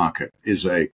 fast-changing market is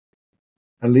a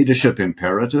leadership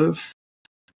imperative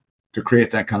to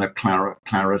create that kind of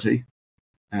clarity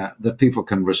that people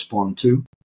can respond to.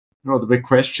 The big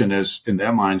question is, in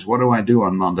their minds, what do I do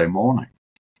on Monday morning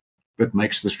that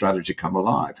makes the strategy come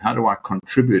alive? How do I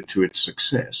contribute to its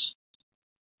success?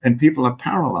 And people are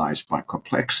paralyzed by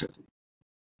complexity.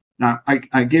 Now,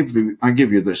 I give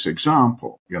you this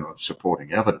example,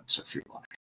 supporting evidence, if you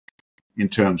like, in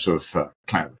terms of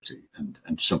clarity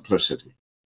and simplicity.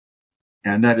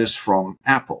 And that is from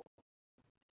Apple.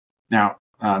 Now,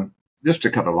 just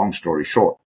to cut a long story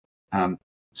short,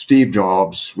 Steve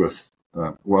Jobs with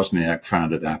Wozniak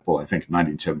founded Apple, I think, in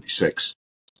 1976.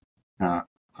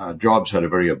 Jobs had a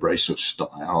very abrasive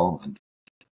style, and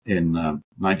in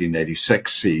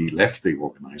 1986, he left the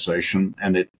organization,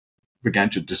 and it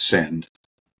began to descend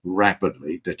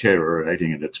rapidly,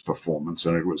 deteriorating in its performance.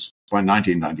 And it was, by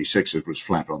 1996, it was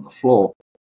flat on the floor.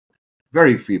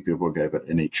 Very few people gave it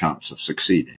any chance of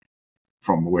succeeding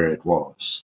from where it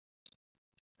was.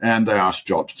 And they asked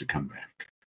Jobs to come back.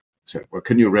 Said, well,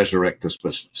 can you resurrect this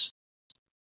business?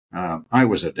 I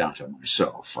was a doubter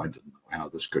myself. I didn't know how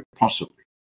this could possibly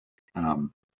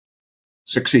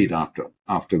succeed after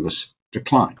this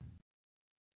decline.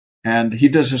 And he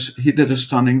did a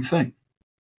stunning thing.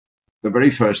 The very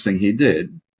first thing he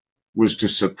did was to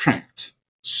subtract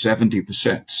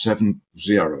 70%,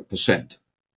 70%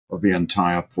 of the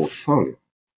entire portfolio,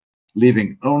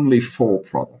 leaving only 4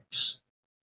 products.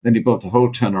 Then he built a whole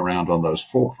turnaround on those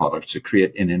 4 products to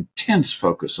create an intense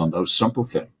focus on those simple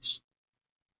things.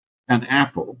 And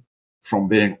Apple, from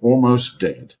being almost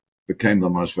dead, became the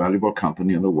most valuable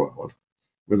company in the world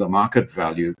with a market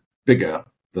value bigger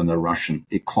than the Russian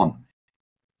economy.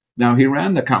 Now, he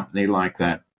ran the company like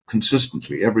that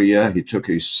consistently. Every year, he took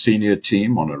his senior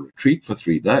team on a retreat for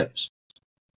 3 days.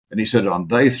 And he said, on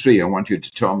day 3, I want you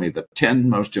to tell me the 10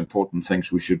 most important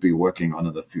things we should be working on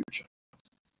in the future.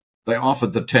 They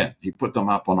offered the 10. He put them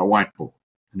up on a whiteboard,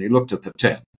 and he looked at the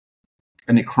 10,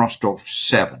 and he crossed off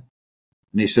 7.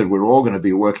 And he said, we're all going to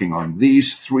be working on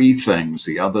these 3 things.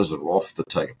 The others are off the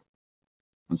table.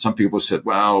 And some people said,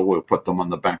 well, we'll put them on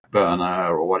the back burner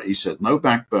or what. He said, no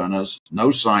back burners,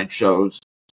 no side shows.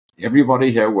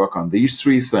 Everybody here work on these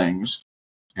 3 things.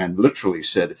 And literally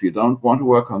said, if you don't want to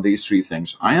work on these 3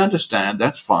 things, I understand,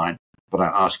 that's fine, but I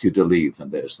ask you to leave,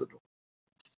 and there's the door.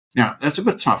 Now, that's a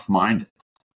bit tough-minded.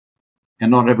 And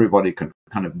not everybody can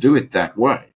kind of do it that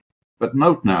way. But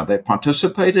note now, they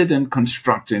participated in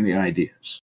constructing the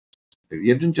ideas.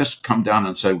 He didn't just come down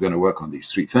and say, we're going to work on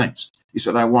these 3 things. He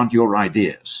said, I want your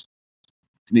ideas.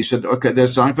 And he said, okay,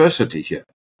 there's diversity here.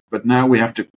 But now we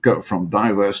have to go from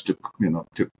diverse to,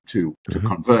 to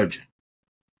converging.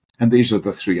 And these are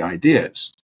the 3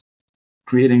 ideas,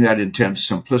 creating that intense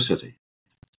simplicity.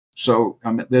 So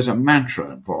there's a mantra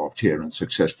involved here in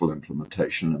successful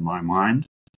implementation in my mind.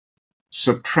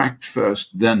 Subtract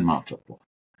first, then multiply.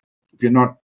 If you're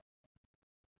not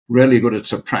really good at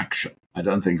subtraction, I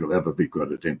don't think you'll ever be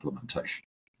good at implementation.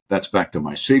 That's back to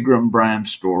my Seagram brand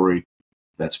story.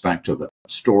 That's back to the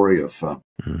story of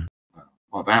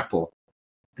Apple.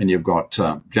 And you've got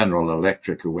General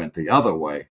Electric, who went the other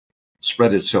way,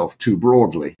 spread itself too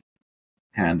broadly,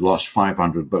 and lost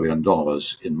 $500 billion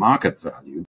in market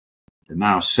value. And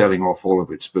now selling off all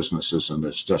of its businesses, and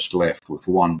it's just left with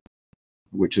one,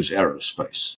 which is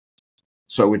aerospace.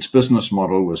 So its business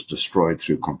model was destroyed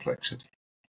through complexity.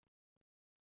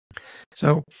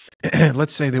 So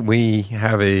let's say that we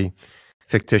have a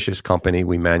fictitious company,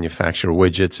 we manufacture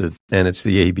widgets, and it's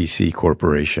the ABC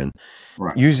Corporation.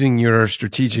 Right. Using your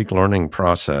strategic learning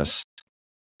process,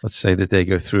 let's say that they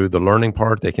go through the learning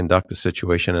part, they conduct a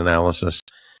situation analysis,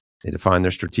 they define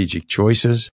their strategic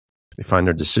choices, they find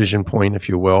their decision point, if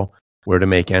you will, where to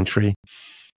make entry.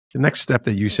 The next step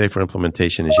that you say for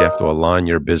implementation is you have to align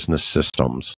your business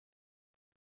systems.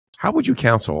 How would you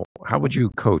counsel? How would you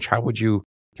coach? How would you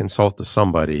consult to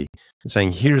somebody and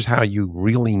saying, here's how you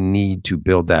really need to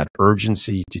build that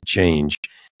urgency to change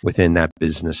within that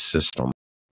business system?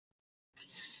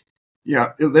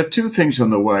 Yeah, there are 2 things in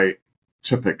the way,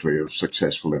 typically, of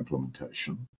successful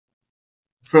implementation.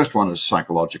 First one is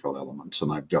psychological elements,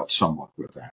 and I've dealt somewhat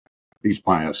with that. These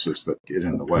biases that get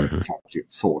in the way of clarity of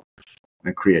thought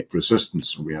and create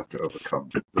resistance, and we have to overcome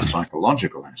the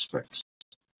psychological aspects.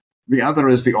 The other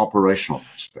is the operational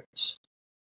aspects,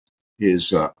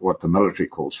 is what the military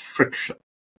calls friction.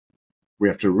 We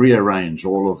have to rearrange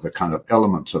all of the kind of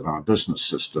elements of our business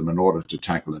system in order to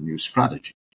tackle a new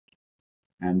strategy.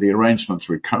 And the arrangements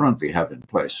we currently have in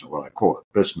place, what I call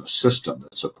a business system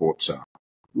that supports our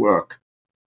work,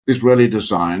 is really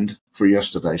designed for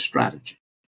yesterday's strategy.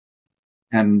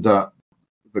 And the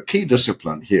key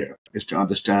discipline here is to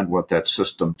understand what that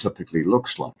system typically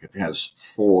looks like. It has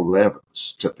 4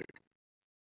 levers, typically.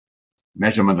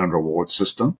 Measurement and reward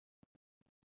system,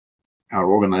 our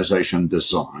organization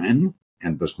design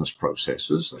and business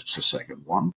processes, that's the second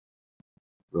one.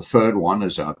 The third one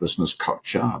is our business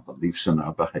culture, our beliefs and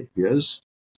our behaviors.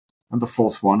 And the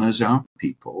fourth one is our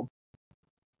people,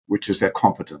 which is their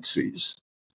competencies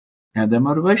and their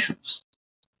motivations.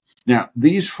 Now,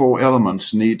 these 4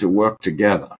 elements need to work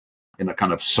together in a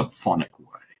kind of symphonic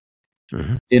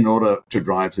way in order to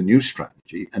drive the new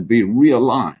strategy and be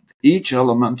realigned. Each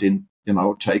element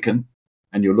taken,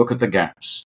 and you look at the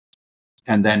gaps,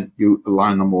 and then you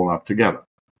align them all up together.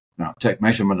 Now, take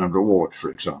measurement and reward,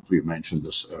 for example. You mentioned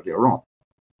this earlier on.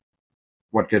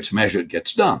 What gets measured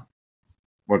gets done.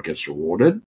 What gets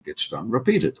rewarded gets done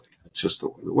repeatedly. It's just the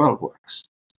way the world works.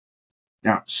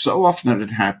 Now, so often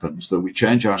it happens that we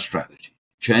change our strategy,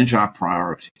 change our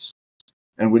priorities,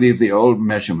 and we leave the old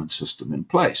measurement system in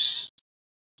place,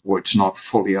 or it's not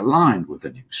fully aligned with the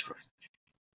new strategy,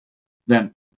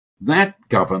 then that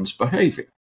governs behavior.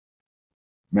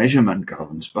 Measurement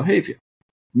governs behavior.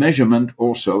 Measurement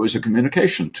also is a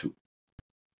communication tool.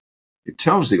 It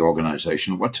tells the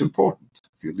organization what's important.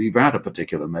 If you leave out a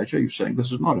particular measure, you're saying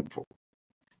this is not important.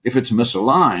 If it's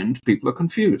misaligned, people are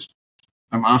confused.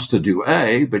 I'm asked to do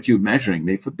A, but you're measuring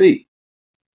me for B.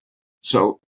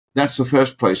 So that's the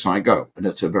first place I go, and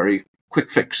it's a very quick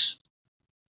fix.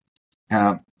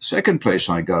 Second place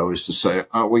I go is to say,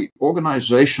 are we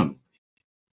organizationally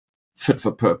fit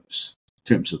for purpose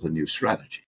in terms of the new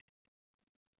strategy?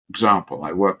 Example,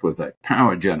 I worked with a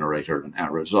power generator in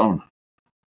Arizona.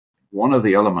 One of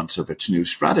the elements of its new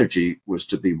strategy was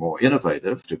to be more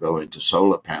innovative, to go into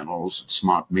solar panels,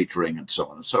 smart metering, and so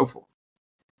on and so forth.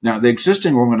 Now, the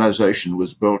existing organization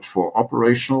was built for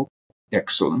operational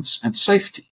excellence and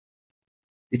safety.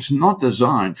 It's not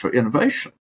designed for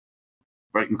innovation.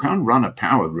 But you can't run a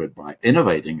power grid by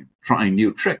innovating and trying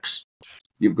new tricks.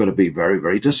 You've got to be very,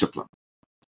 very disciplined.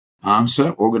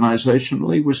 Answer,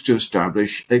 organizationally, was to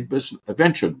establish a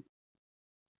venture group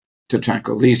to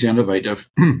tackle these innovative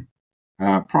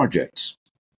projects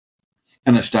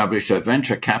and establish a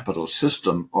venture capital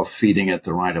system of feeding it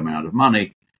the right amount of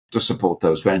money to support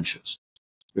those ventures.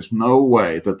 There's no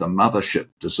way that the mothership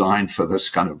designed for this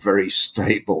kind of very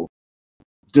stable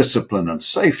discipline and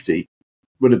safety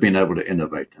would have been able to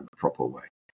innovate in the proper way.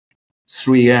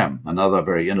 3M, another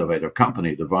very innovative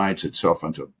company, divides itself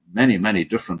into many, many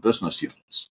different business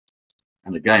units.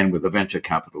 And again, with the venture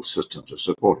capital system to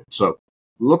support it. So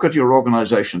look at your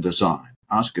organization design.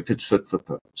 Ask if it's fit for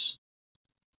purpose.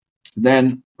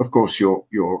 Then, of course,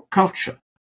 your culture.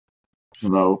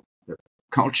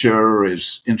 Culture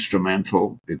is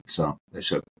instrumental. They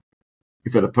said,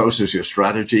 if it opposes your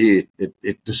strategy,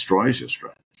 it destroys your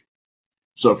strategy.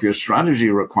 So if your strategy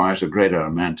requires a greater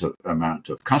amount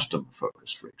of customer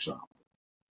focus, for example,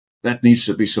 that needs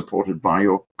to be supported by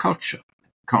your culture.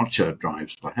 Culture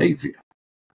drives behavior.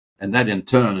 And that in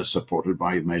turn is supported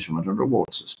by your measurement and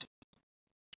reward system.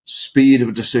 Speed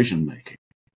of decision making,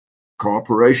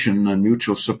 cooperation and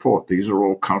mutual support. These are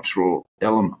all cultural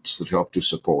elements that help to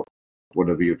support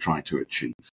whatever you're trying to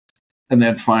achieve. And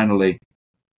then finally,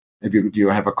 do you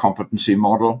have a competency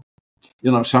model?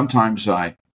 Sometimes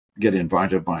I get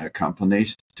invited by a company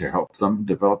to help them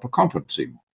develop a competency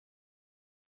model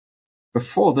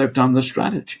before they've done the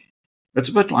strategy. It's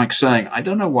a bit like saying, I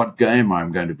don't know what game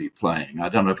I'm going to be playing. I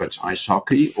don't know if it's ice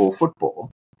hockey or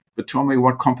football, but tell me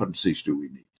what competencies do we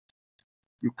need?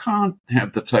 You can't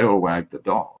have the tail wag the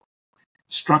dog.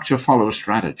 Structure follows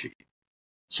strategy.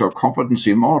 So a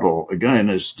competency model, again,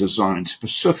 is designed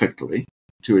specifically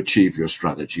to achieve your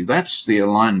strategy. That's the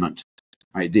alignment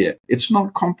idea. It's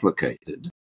not complicated.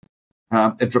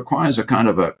 It requires a kind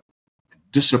of a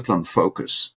disciplined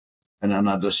focus and an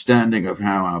understanding of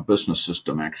how our business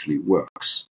system actually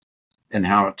works and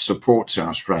how it supports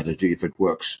our strategy if it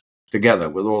works together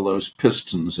with all those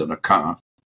pistons in a car.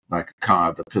 Like a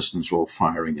car, the pistons are all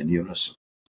firing in unison.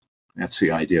 That's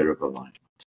the idea of alignment.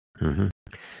 Mm-hmm.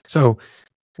 So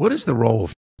what is the role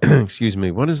of,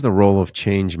 what is the role of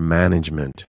change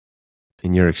management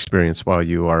in your experience while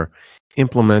you are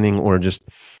implementing or just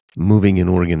moving an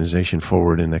organization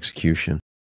forward in execution?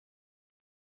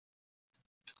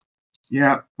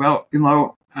 Yeah, well,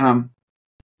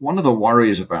 one of the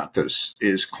worries about this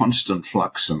is constant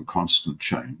flux and constant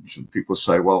change. And people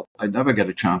say, well, I never get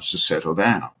a chance to settle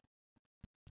down.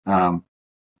 How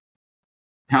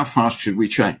fast should we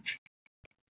change?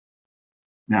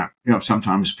 Now,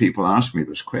 sometimes people ask me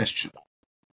this question.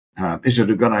 Is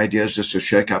it a good idea just to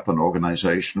shake up an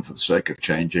organization for the sake of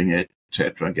changing it,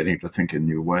 etc., getting to think in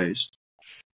new ways?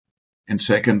 And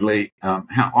secondly,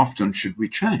 how often should we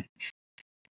change?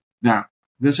 Now,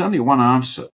 there's only one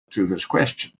answer to this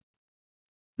question.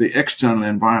 The external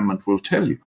environment will tell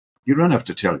you. You don't have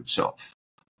to tell yourself.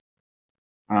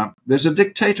 There's a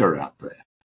dictator out there.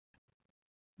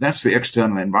 That's the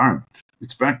external environment.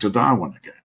 It's back to Darwin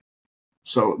again.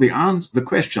 So the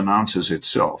question answers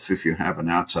itself if you have an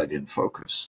outside-in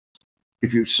focus.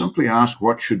 If you simply ask,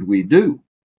 what should we do?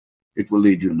 It will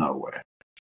lead you nowhere.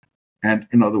 And,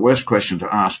 the worst question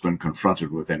to ask when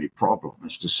confronted with any problem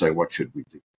is to say, what should we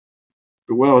do?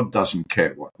 The world doesn't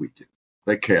care what we do.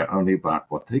 They care only about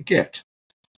what they get.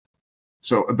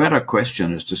 So a better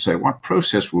question is to say, what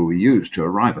process will we use to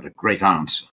arrive at a great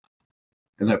answer?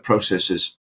 And that process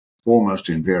is almost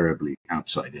invariably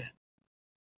outside in.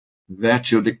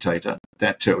 That's your dictator.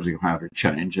 That tells you how to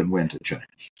change and when to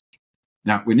change.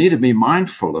 Now, we need to be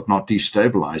mindful of not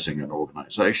destabilizing an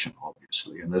organization,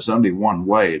 obviously. And there's only one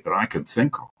way that I can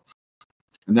think of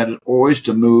And that is always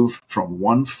to move from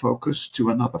one focus to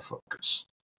another focus,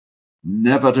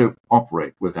 never to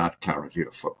operate without clarity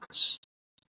of focus.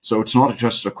 So it's not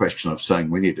just a question of saying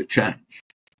we need to change.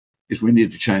 It's we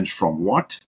need to change from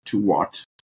what to what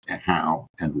and how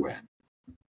and when.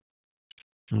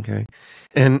 Okay.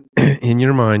 And in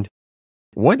your mind,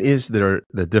 what is the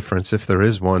difference, if there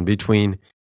is one, between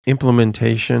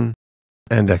implementation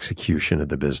and execution of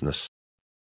the business?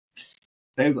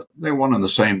 They're one and the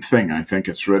same thing. I think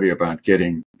it's really about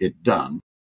getting it done.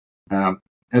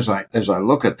 As I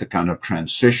look at the kind of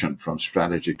transition from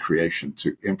strategy creation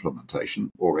to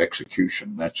implementation or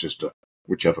execution, that's just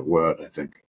whichever word I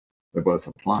think they both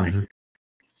apply here.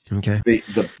 Okay.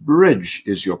 The bridge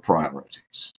is your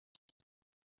priorities.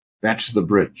 That's the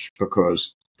bridge,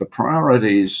 because the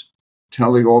priorities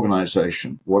tell the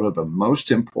organization what are the most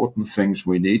important things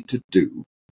we need to do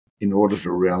in order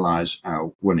to realize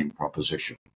our winning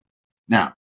proposition.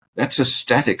 Now, that's a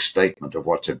static statement of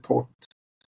what's important.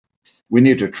 We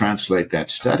need to translate that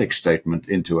static statement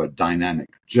into a dynamic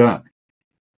journey.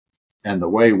 And the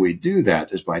way we do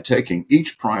that is by taking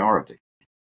each priority,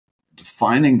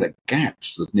 defining the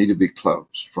gaps that need to be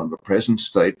closed from the present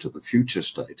state to the future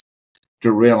state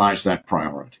to realize that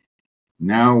priority.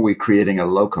 Now we're creating a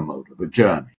locomotive, a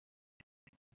journey.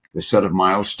 A set of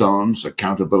milestones,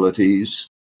 accountabilities,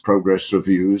 progress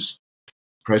reviews.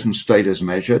 Present state is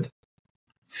measured.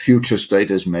 Future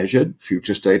state is measured.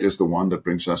 Future state is the one that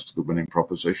brings us to the winning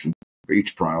proposition for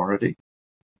each priority.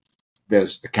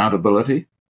 There's accountability.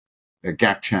 There are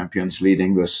gap champions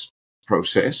leading this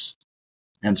process.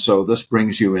 And so this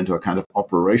brings you into a kind of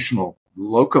operational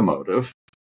locomotive,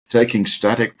 taking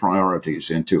static priorities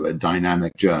into a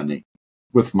dynamic journey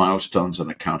with milestones and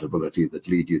accountability that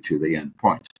lead you to the end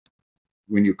point.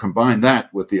 When you combine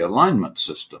that with the alignment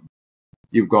system,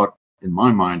 you've got, in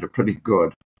my mind, a pretty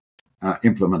good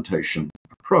implementation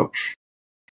approach,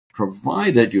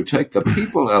 provided you take the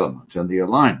people element and the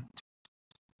alignment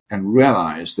and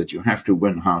realize that you have to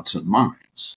win hearts and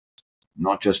minds,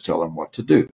 not just tell them what to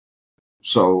do.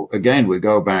 So again, we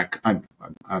go back. I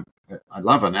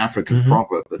love an African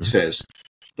proverb that says,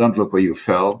 don't look where you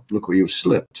fell, look where you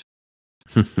slipped.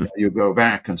 You go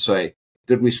back and say,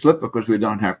 did we slip because we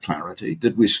don't have clarity?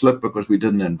 Did we slip because we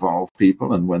didn't involve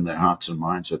people and win their hearts and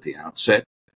minds at the outset?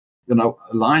 You know,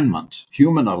 alignment,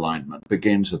 human alignment,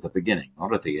 begins at the beginning,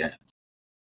 not at the end.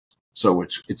 So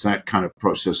it's that kind of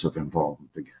process of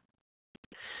involvement again.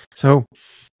 So,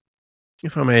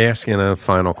 if I may ask in a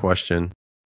final question,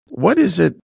 what is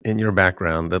it in your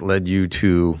background that led you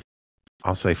to,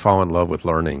 I'll say, fall in love with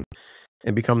learning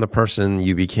and become the person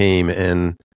you became,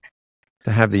 and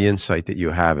to have the insight that you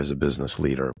have as a business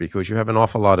leader? Because you have an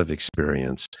awful lot of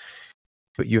experience,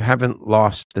 but you haven't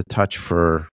lost the touch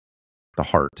for the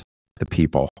heart, the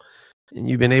people. And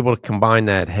you've been able to combine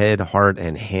that head, heart,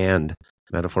 and hand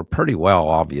metaphor pretty well,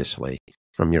 obviously,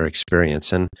 from your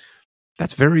experience. And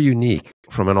that's very unique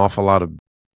from an awful lot of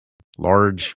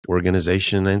large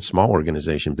organization and small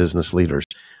organization business leaders.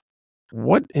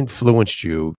 What influenced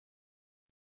you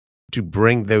to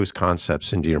bring those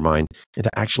concepts into your mind and to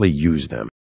actually use them?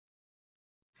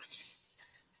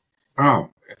 Oh,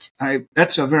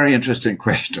 that's a very interesting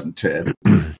question, Ted.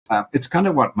 It's kind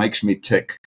of what makes me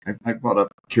tick. I've got a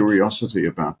curiosity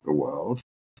about the world.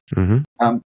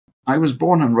 I was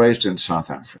born and raised in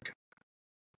South Africa.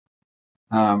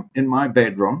 In my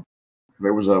bedroom,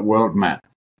 there was a world map.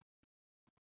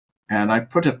 And I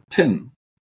put a pin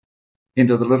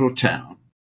into the little town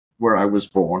where I was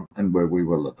born and where we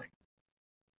were living.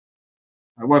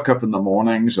 I woke up in the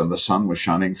mornings and the sun was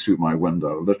shining through my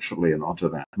window, literally, and onto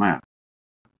that map.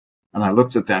 And I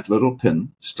looked at that little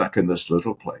pin stuck in this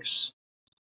little place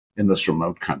in this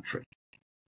remote country.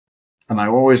 And I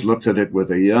always looked at it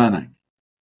with a yearning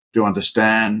to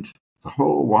understand the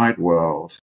whole wide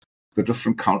world, the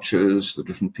different cultures, the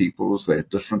different peoples, their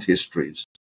different histories,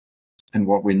 and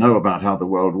what we know about how the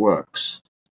world works,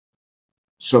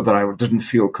 so that I didn't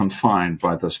feel confined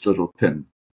by this little pin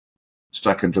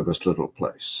stuck into this little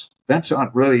place. That's how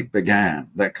it really began,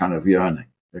 that kind of yearning,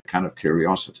 that kind of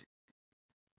curiosity.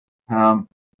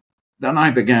 Then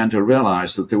I began to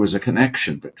realize that there was a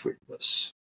connection between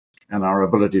this and our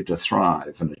ability to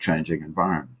thrive in a changing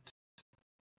environment.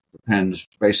 It depends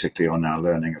basically on our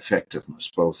learning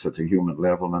effectiveness, both at a human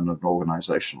level and at an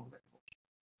organizational level.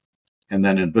 And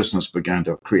then in business began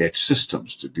to create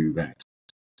systems to do that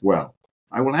well.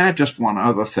 I will add just one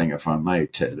other thing, if I may,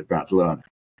 Ted, about learning.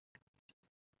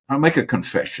 I'll make a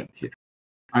confession here.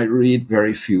 I read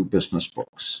very few business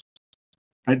books.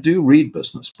 I do read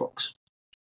business books,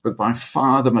 but by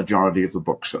far the majority of the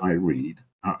books I read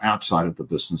are outside of the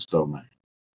business domain.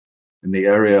 in the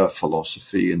area of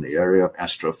philosophy, in the area of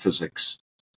astrophysics,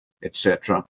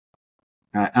 etc.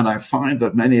 And I find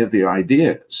that many of the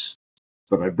ideas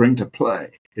that I bring to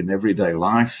play in everyday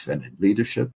life and in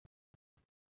leadership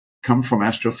come from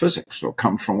astrophysics or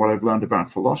come from what I've learned about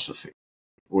philosophy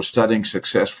or studying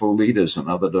successful leaders in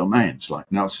other domains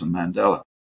like Nelson Mandela.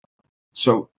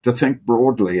 So to think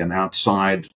broadly and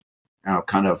outside our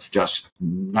kind of just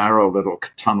narrow little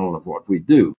tunnel of what we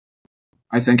do,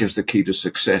 I think is the key to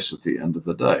success at the end of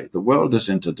the day. The world is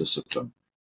interdisciplinary.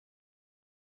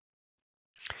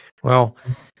 Well,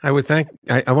 I want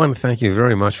to thank you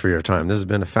very much for your time. This has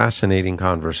been a fascinating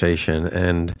conversation.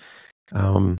 And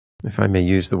if I may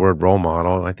use the word role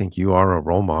model, I think you are a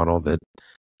role model that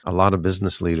a lot of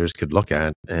business leaders could look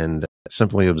at and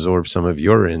simply absorb some of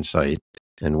your insight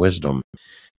and wisdom.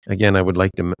 Again, I would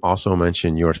like to also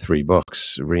mention your 3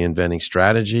 books, Reinventing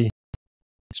Strategy,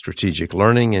 Strategic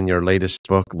Learning, and your latest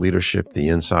book, Leadership, The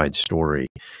Inside Story.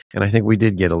 And I think we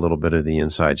did get a little bit of the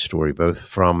inside story, both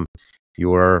from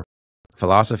your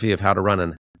philosophy of how to run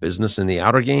a business in the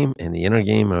outer game and the inner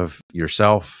game of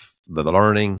yourself, the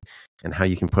learning, and how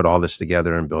you can put all this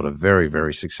together and build a very,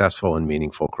 very successful and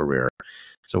meaningful career.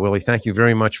 So, Willie, thank you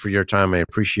very much for your time. I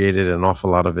appreciate it, an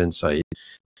awful lot of insight,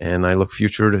 and I look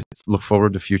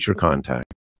forward to future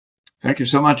contact. Thank you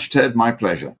so much, Ted. My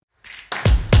pleasure.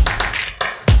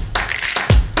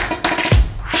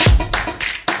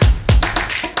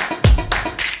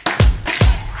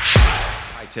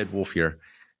 Hi, Ted Wolf here.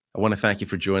 I want to thank you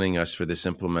for joining us for this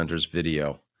Implementors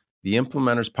video. The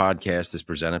Implementors podcast is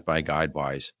presented by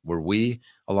Guidewise, where we,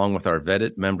 along with our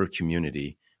vetted member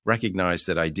community, recognize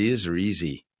that ideas are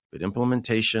easy, but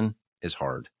implementation is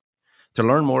hard. To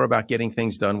learn more about getting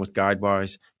things done with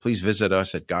Guidewise, please visit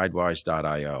us at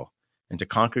guidewise.io. And to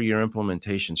conquer your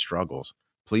implementation struggles,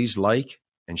 please like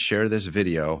and share this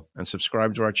video and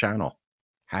subscribe to our channel.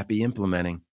 Happy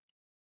implementing.